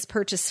points on this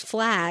purchase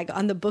flag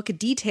on the book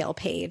detail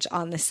page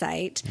on the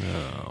site.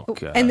 Oh,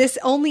 God. And this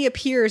only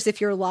appears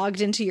if you're logged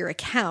into your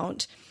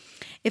account.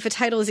 If a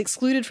title is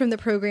excluded from the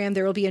program,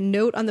 there will be a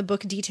note on the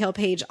book detail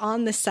page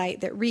on the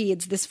site that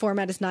reads, this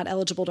format is not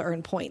eligible to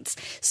earn points.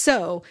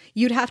 So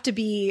you'd have to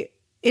be,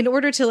 in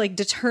order to like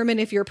determine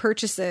if your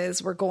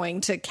purchases were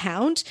going to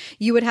count,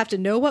 you would have to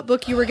know what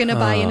book you were going to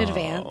buy in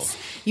advance.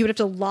 You would have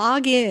to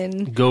log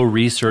in, go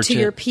research to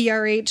your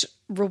PRH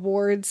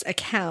rewards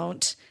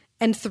account,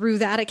 and through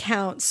that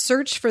account,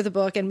 search for the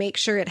book and make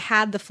sure it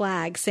had the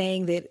flag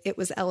saying that it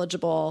was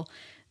eligible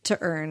to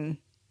earn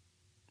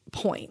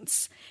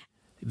points.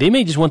 They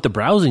may just want the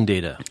browsing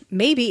data.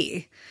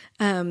 Maybe.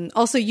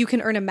 Also, you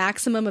can earn a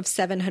maximum of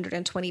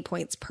 720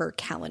 points per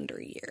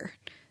calendar year.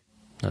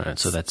 All right,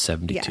 so that's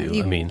 72.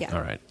 Yeah,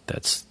 all right,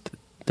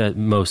 that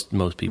most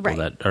people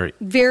that are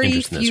very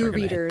interested in this few are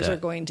gonna hit readers that. are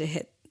going to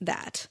hit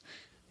that.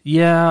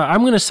 Yeah,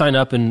 I'm going to sign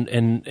up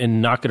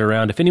and knock it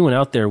around. If anyone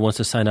out there wants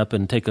to sign up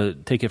and take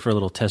it for a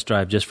little test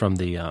drive just from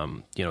the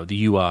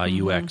the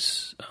UI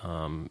UX,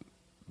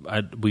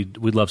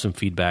 we'd love some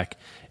feedback.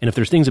 And if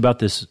there's things about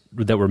this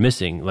that we're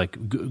missing, like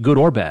good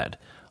or bad,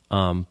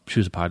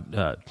 shoot us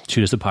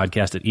a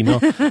podcast at email.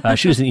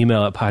 Shoot us an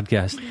email at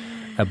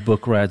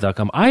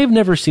podcast@bookriot.com. I have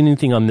never seen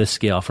anything on this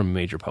scale from a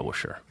major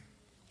publisher.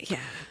 Yeah,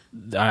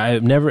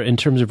 I've never, in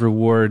terms of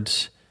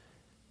rewards.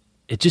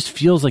 It just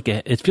feels like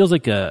a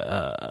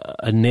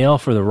nail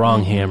for the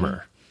wrong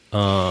hammer.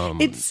 I'm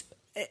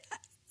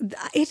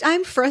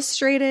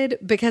frustrated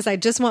because I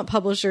just want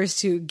publishers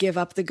to give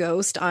up the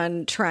ghost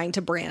on trying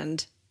to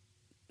brand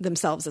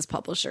themselves as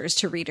publishers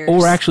to readers,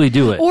 or actually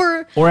do it,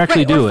 or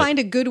find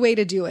a good way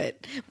to do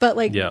it. But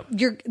like,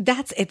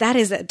 that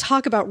is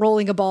talk about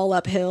rolling a ball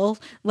uphill.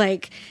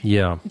 Like,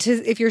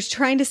 if you're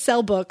trying to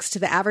sell books to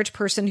the average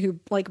person who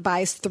like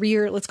buys 3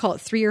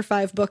 or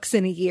 5 books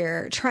in a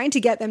year, trying to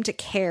get them to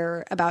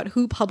care about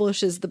who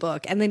publishes the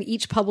book, and then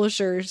each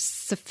publisher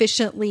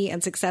sufficiently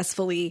and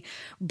successfully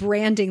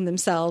branding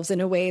themselves in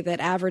a way that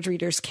average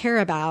readers care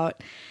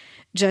about,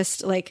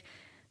 just like,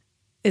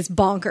 is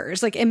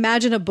bonkers. Like,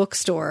 imagine a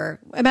bookstore.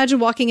 Imagine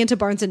walking into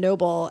Barnes &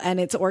 Noble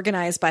and it's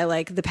organized by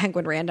like the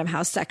Penguin Random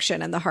House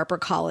section and the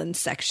HarperCollins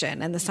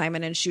section and the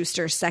Simon &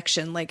 Schuster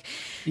section. Like,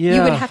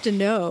 you would have to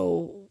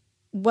know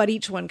what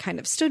each one kind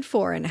of stood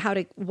for and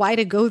why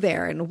to go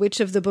there and which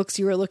of the books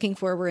you were looking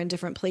for were in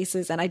different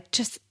places. And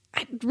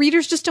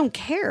readers just don't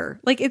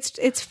care. Like,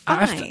 it's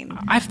fine.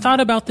 I've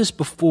thought about this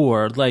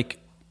before. Like,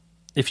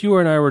 if you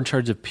and I were in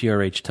charge of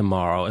PRH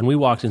tomorrow and we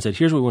walked in and said,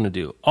 here's what we want to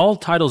do. All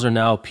titles are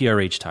now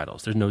PRH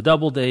titles. There's no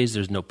Doubledays,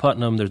 there's no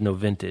Putnam, there's no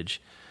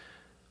Vintage.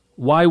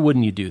 Why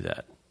wouldn't you do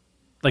that?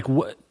 Like,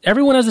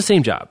 everyone has the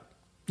same job.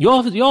 You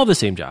all have the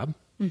same job.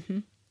 Mm-hmm.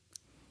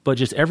 But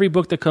just every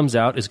book that comes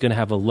out is going to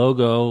have a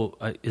logo.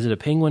 Is it a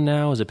penguin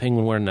now? Is a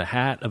penguin wearing a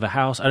hat of a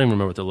house? I don't even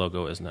remember what the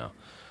logo is now.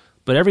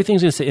 But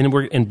everything's going to say,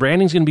 and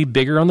branding's going to be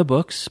bigger on the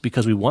books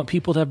because we want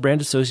people to have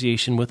brand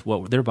association with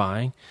what they're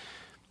buying.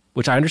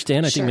 Which I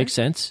understand, I think makes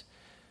sense.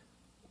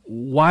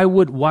 Why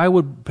would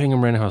Penguin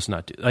Random House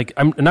not do? Like,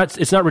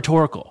 it's not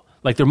rhetorical.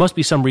 Like, there must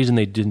be some reason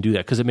they didn't do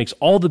that because it makes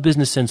all the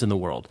business sense in the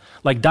world.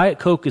 Like, Diet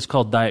Coke is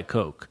called Diet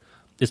Coke.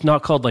 It's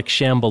not called like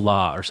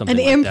Shambhala or something.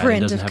 An like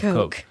imprint that. of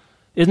Coke.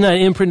 Isn't that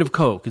an imprint of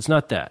Coke? It's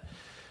not that.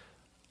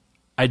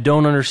 I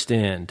don't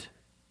understand.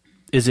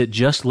 Is it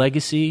just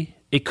legacy?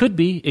 It could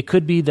be. It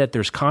could be that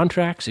there's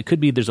contracts. It could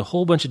be there's a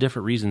whole bunch of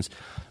different reasons.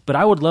 But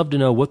I would love to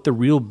know what the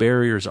real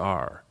barriers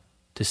are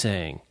to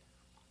saying,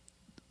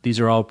 these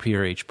are all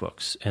PRH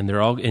books, and they're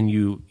all, and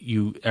you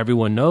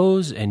everyone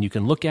knows, and you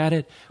can look at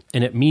it,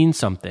 and it means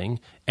something,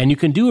 and you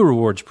can do a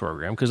rewards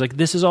program because like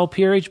this is all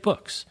PRH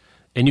books,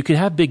 and you can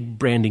have big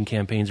branding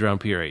campaigns around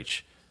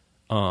PRH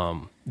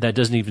that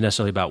doesn't even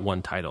necessarily about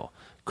one title.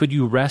 Could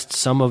you wrest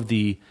some of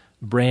the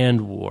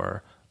brand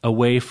war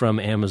away from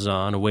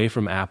Amazon, away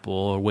from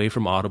Apple, away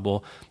from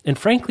Audible, and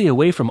frankly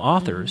away from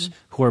authors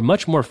who are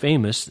much more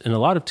famous in a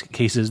lot of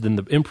cases than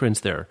the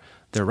imprints they're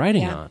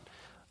writing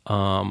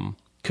on?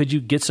 Could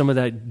you get some of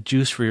that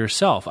juice for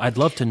yourself? I'd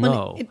love to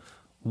know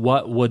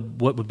what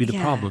would be the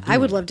problem. I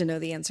would love to know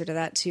the answer to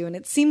that too. And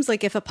it seems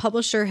like if a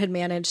publisher had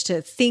managed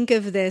to think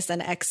of this and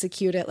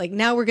execute it, like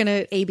now we're going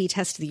to A/B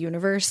test the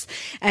universe.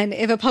 And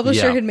if a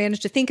publisher had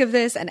managed to think of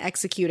this and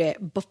execute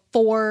it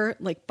before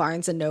like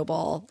Barnes and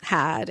Noble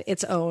had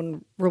its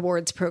own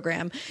rewards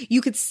program,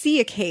 you could see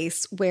a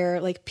case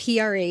where like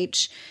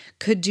PRH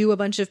could do a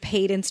bunch of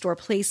paid in-store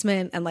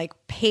placement and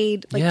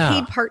paid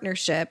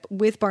partnership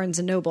with Barnes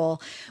 &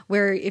 Noble,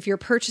 where if you're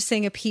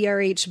purchasing a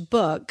PRH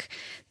book,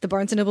 the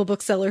Barnes & Noble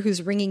bookseller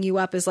who's ringing you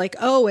up is like,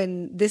 oh,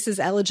 and this is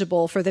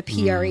eligible for the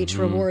PRH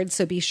reward,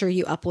 so be sure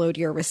you upload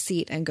your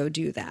receipt and go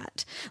do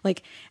that.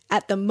 Like,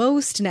 at the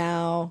most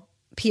now,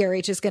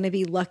 PRH is going to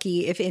be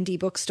lucky if indie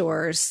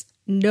bookstores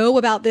know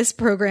about this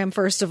program,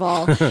 first of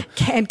all,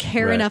 and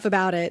care Right. enough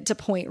about it to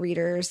point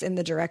readers in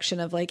the direction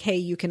of like, hey,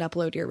 you can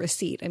upload your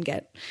receipt and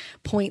get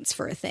points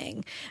for a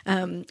thing.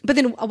 But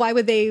then why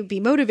would they be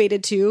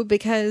motivated to?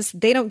 Because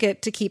they don't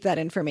get to keep that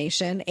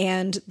information,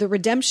 and the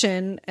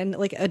redemption and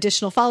like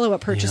additional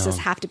follow-up purchases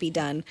have to be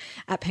done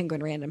at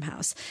Penguin Random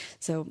House.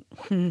 So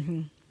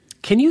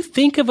Can you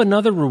think of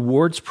another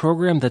rewards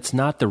program that's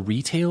not the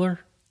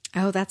retailer?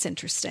 oh, that's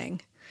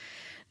interesting.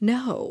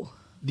 No.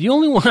 The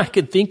only one I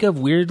could think of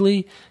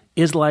weirdly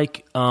is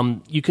like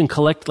you can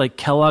collect like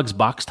Kellogg's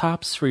box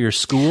tops for your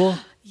school,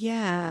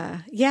 Yeah.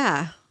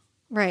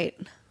 Right.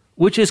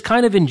 which is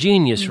kind of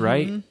ingenious,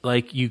 right?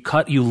 Like you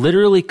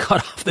literally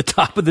cut off the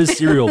top of the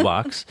cereal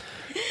box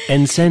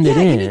and send it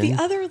in. The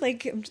other,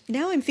 like,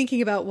 now I'm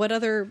thinking about what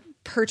other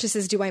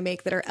purchases do I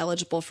make that are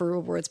eligible for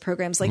rewards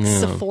programs. Like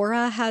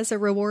Sephora has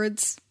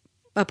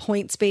a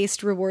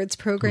points-based rewards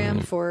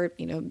program for,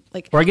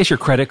 like, Or I guess your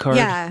credit card.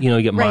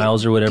 You get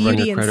miles or whatever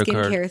beauty on your credit and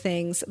skincare card.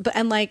 things. But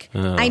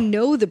I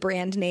know the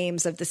brand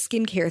names of the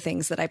skincare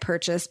things that I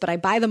purchase, but I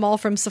buy them all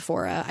from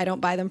Sephora. I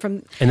don't buy them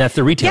from. And that's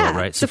the retailer,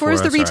 right?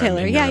 Sephora's the Sephora,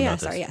 retailer.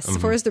 sorry, Yes.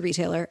 Sephora's the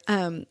retailer.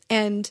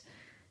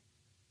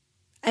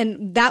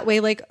 And that way,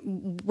 like,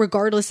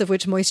 regardless of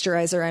which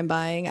moisturizer I'm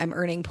buying, I'm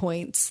earning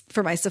points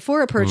for my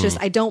Sephora purchase.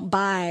 I don't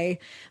buy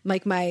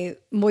like my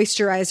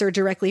moisturizer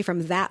directly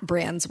from that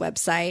brand's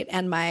website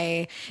and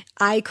my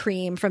eye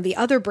cream from the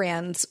other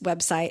brand's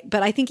website.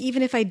 But I think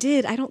even if I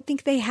did, I don't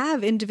think they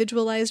have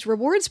individualized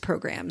rewards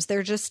programs.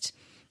 They're just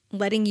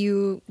letting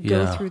you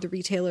go through the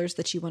retailers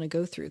that you want to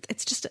go through.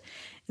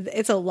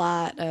 It's a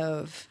lot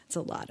of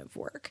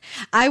work.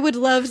 I would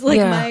love, like,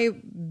 my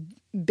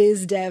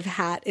biz dev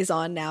hat is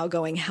on now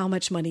going, how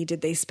much money did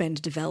they spend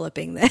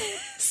developing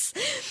this?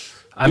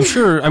 I'm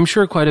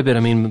sure quite a bit. I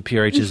mean,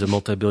 PRH is a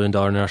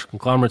multi-billion-dollar national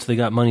conglomerate, so they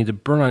got money to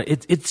burn on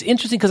it. It's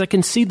interesting because I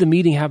can see the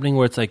meeting happening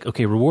where it's like,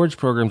 okay, rewards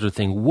programs are a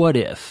thing. What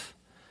if?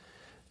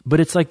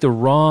 But it's like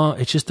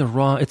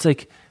it's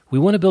like we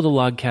want to build a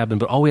log cabin,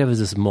 but all we have is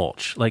this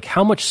mulch. Like,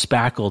 how much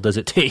spackle does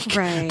it take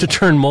to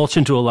turn mulch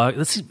into a log?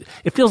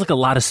 It feels like a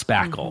lot of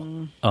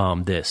spackle,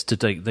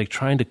 to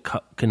trying to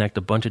connect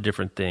a bunch of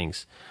different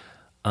things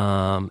in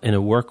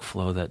a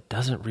workflow that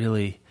doesn't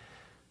really...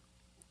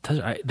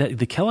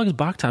 the Kellogg's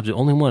box top is the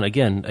only one.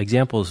 Again,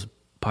 examples,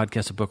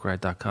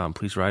 podcast@bookriot.com.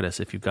 Please write us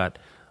if you've got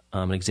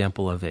an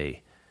example of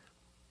a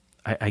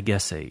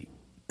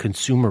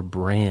consumer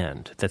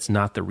brand that's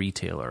not the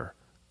retailer.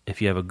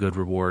 If you have a good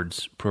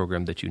rewards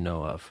program that you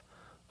know of,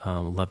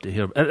 love to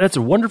hear. That's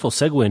a wonderful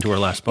segue into our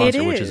last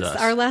sponsor, which is us.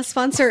 Our last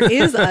sponsor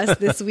is us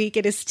this week.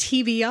 It is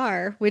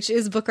TBR, which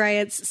is Book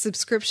Riot's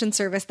subscription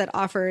service that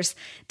offers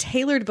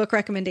tailored book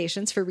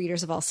recommendations for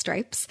readers of all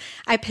stripes.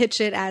 I pitch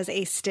it as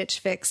a Stitch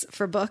Fix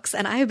for books,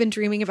 and I have been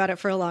dreaming about it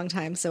for a long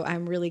time, so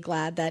I'm really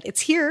glad that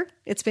it's here.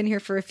 It's been here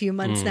for a few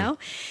months now.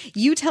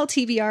 You tell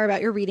TBR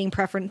about your reading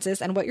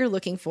preferences and what you're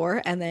looking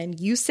for, and then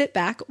you sit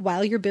back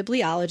while your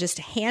bibliologist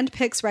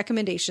handpicks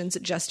recommendations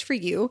just for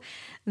you.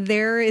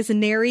 There is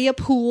nary a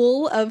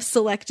pool of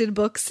selected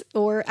books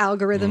or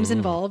algorithms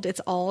involved. It's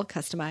all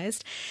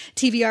customized.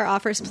 TBR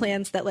offers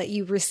plans that let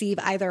you receive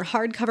either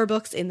hardcover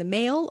books in the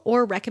mail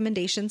or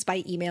recommendations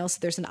by email, so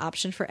there's an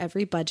option for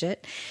every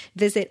budget.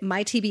 Visit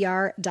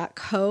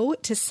mytbr.co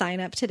to sign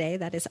up today.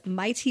 That is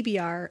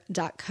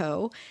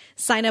mytbr.co.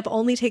 Sign up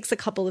only takes a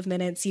couple of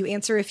minutes. You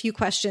answer a few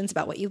questions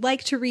about what you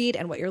like to read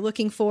and what you're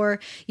looking for.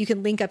 You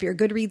can link up your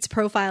Goodreads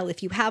profile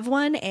if you have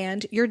one,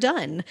 and you're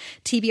done.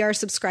 TBR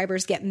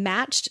subscribers get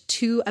matched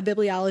to a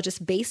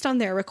bibliologist based on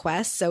their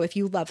requests. So if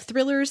you love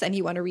thrillers and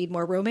you want to read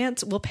more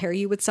romance, we'll pair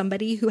you with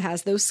somebody who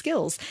has those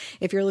skills.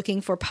 If you're looking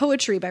for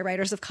poetry by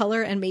writers of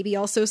color and maybe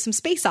also some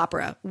space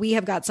opera, we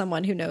have got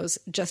someone who knows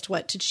just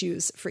what to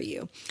choose for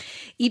you.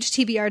 Each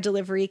TBR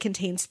delivery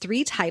contains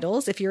 3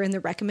 titles if you're in the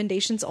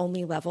recommendations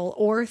only level,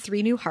 or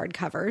 3 new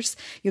hardcovers.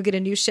 You'll get a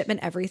new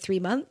shipment every 3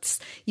 months.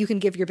 You can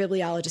give your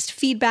bibliologist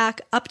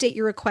feedback, update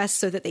your requests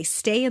so that they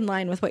stay in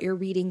line with what your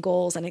reading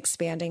goals and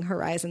expanding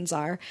horizons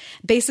are.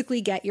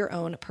 Basically, get your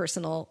own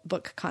personal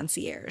book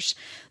concierge.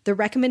 The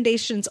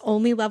recommendations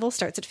only level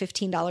starts at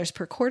 $15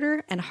 per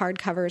quarter, and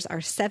hardcovers are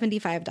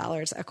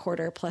 $75 a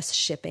quarter plus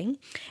shipping.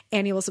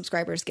 Annual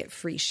subscribers get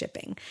free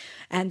shipping.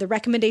 And the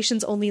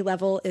recommendations only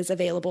level is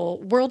available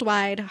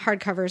worldwide.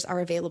 Hardcovers are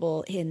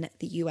available in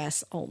the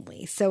US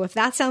only. So if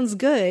that sounds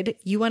good,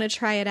 you want to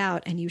try it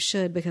out, and you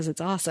should because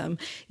it's awesome.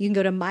 You can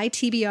go to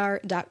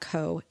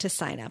mytbr.co to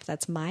sign up.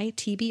 That's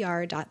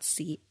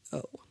mytbr.co.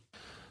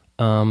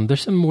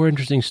 There's some more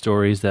interesting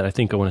stories that I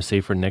think I want to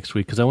save for next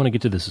week because I want to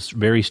get to this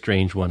very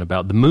strange one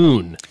about the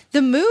moon.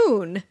 The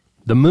moon.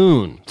 The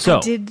moon. So I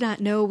did not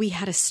know we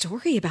had a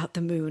story about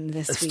the moon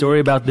this week.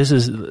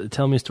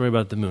 Tell me a story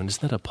about the moon.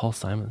 Isn't that a Paul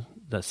Simon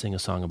that sang a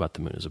song about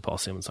the moon? Is a Paul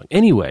Simon song.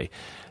 Anyway,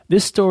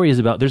 this story is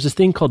about, there's this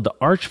thing called the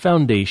Arch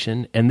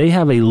Foundation, and they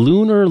have a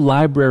lunar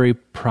library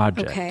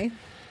project. Okay.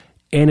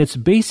 And it's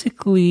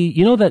basically,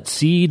 you know, that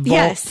seed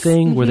vault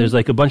thing where there's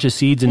like a bunch of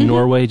seeds in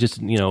Norway.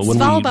 Just, you know, when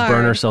Svalbard. we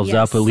burn ourselves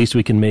up, at least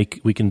we can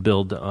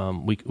build,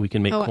 we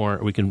can make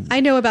corn.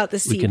 I know about the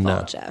seed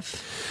vault,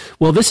 Jeff.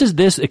 Well, this is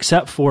this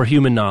except for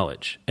human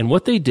knowledge. And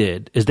what they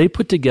did is they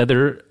put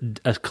together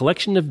a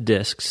collection of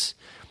discs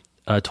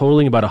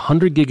totaling about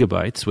 100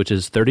 gigabytes, which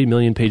is 30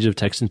 million pages of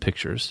text and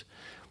pictures.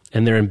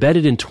 And they're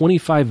embedded in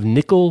 25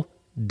 nickel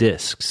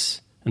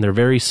discs. And they're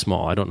very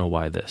small. I don't know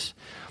why this.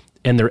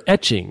 And they're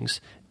etchings.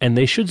 And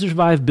they should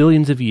survive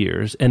billions of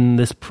years. And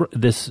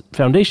this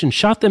foundation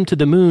shot them to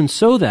the moon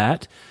so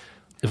that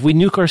if we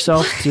nuke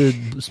ourselves to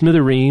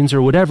smithereens or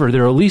whatever,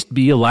 there'll at least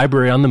be a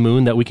library on the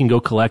moon that we can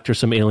go collect or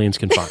some aliens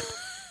can find.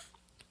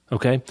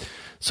 Okay?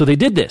 So they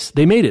did this.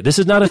 They made it. This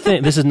is not a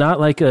thing. This is not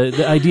like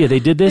the idea. They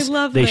did this.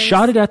 They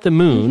shot it at the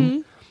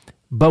moon,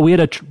 but we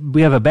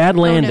have a bad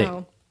landing.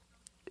 Oh,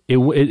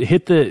 no. It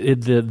hit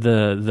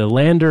the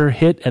lander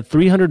hit at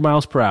 300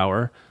 miles per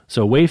hour,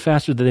 so way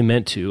faster than they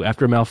meant to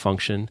after a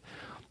malfunction.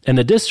 And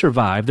the discs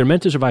survived. They're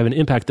meant to survive an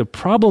impact. The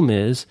problem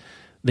is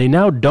they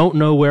now don't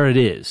know where it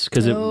is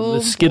because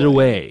it skidded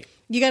away.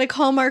 You got to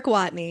call Mark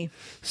Watney.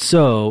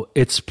 So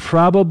it's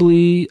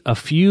probably a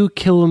few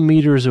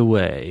kilometers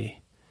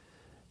away,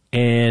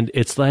 and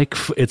it's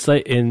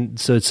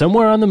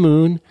somewhere on the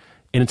moon,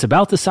 and it's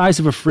about the size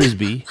of a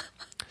Frisbee,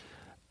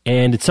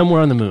 and it's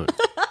somewhere on the moon.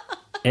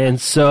 And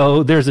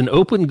so there's an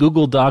open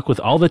Google Doc with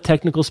all the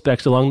technical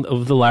specs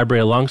of the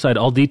library alongside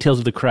all details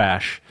of the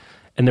crash.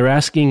 And they're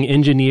asking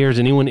engineers,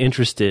 anyone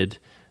interested,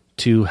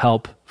 to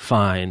help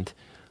find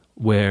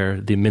where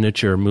the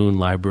miniature moon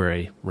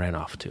library ran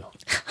off to.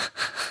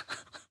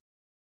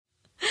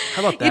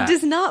 How about that? It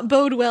does not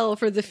bode well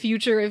for the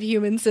future of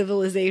human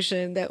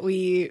civilization that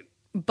we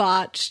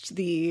botched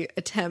the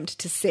attempt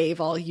to save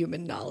all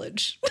human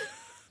knowledge.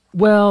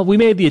 Well, we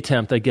made the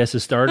attempt, I guess,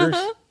 as starters.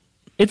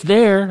 It's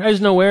there. I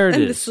just know where it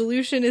is. And the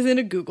solution is in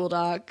a Google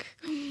Doc.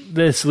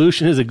 The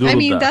solution is a Google Doc. I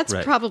mean, that's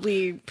right.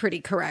 probably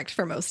pretty correct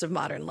for most of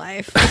modern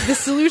life. The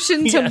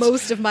solution to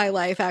most of my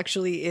life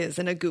actually is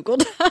in a Google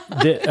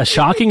Doc. A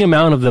shocking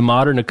amount of the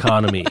modern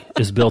economy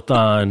is built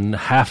on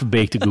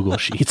half-baked Google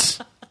Sheets.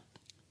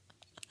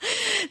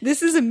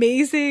 This is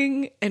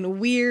amazing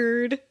and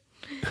weird.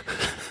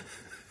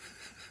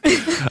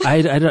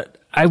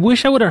 I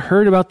wish I would have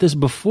heard about this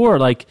before.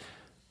 Like,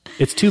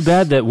 it's too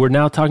bad that we're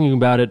now talking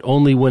about it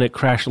only when it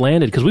crash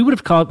landed, because we would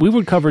have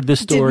covered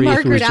this story. Did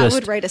if it was Margaret just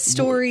Atwood write a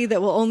story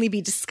that will only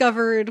be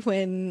discovered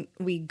when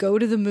we go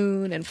to the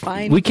moon and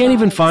find? We can't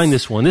even frogs? find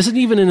this one. This isn't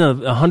even in a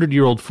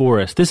 100-year-old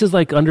forest. This is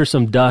like under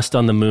some dust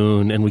on the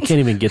moon, and we can't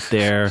even get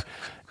there.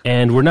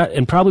 And we're not.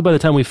 And probably by the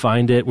time we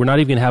find it, we're not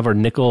even gonna have our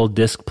nickel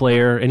disc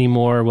player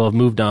anymore. We'll have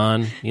moved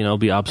on. You know, it'll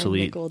be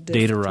obsolete.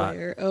 Data rot.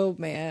 Oh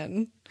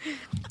man.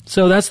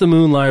 So that's the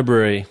Moon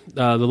Library.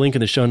 The link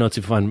in the show notes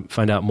if you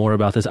find out more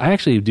about this. I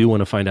actually do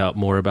want to find out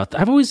more about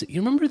that.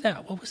 You remember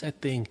that? What was that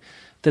thing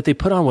that they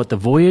put on, the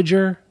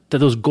Voyager?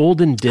 Those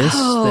golden discs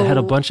that had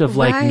a bunch of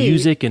like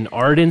music and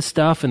art and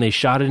stuff, and they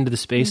shot it into the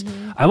space.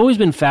 Mm-hmm. I've always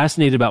been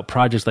fascinated about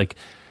projects like,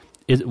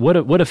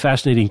 what a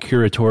fascinating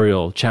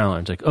curatorial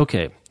challenge. Like,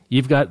 okay,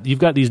 you've got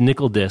these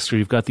nickel discs, or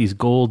you've got these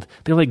gold,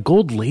 they're like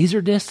gold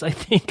laser discs, I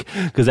think,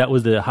 because that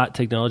was the hot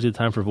technology at the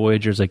time for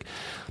Voyagers. Like,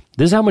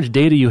 this is how much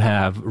data you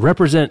have.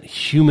 Represent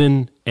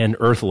human and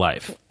Earth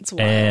life. It's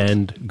wild.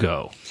 And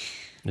go.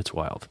 It's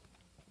wild.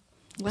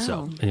 Wow.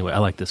 So anyway, I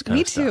like this kind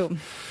of stuff. Me too.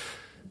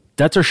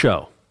 That's our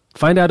show.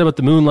 Find out about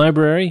the Moon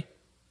Library,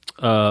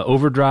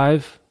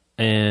 Overdrive,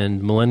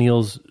 and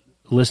millennials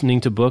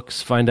listening to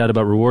books. Find out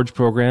about rewards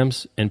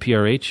programs and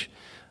PRH.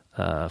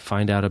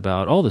 Find out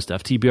about all this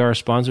stuff. TBR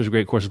sponsors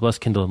Great Courses Plus,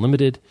 Kindle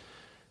Unlimited,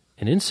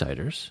 and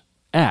insiders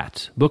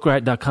at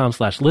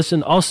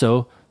bookriot.com/listen.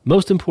 Also,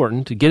 most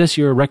important, to get us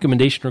your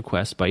recommendation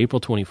request by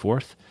April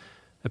 24th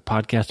at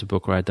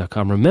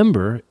podcast@bookriot.com.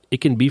 Remember,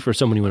 it can be for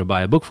someone you want to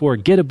buy a book for,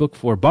 get a book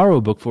for, borrow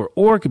a book for,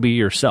 or it could be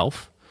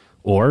yourself,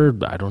 or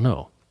I don't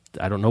know.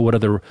 I don't know what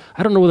other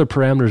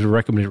parameters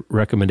of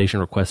recommendation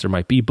requests there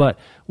might be, but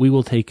we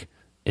will take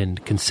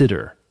and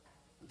consider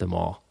them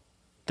all.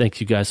 Thanks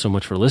you guys so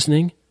much for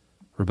listening.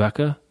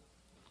 Rebecca,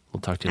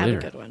 we'll talk to you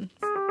later. Have a good one.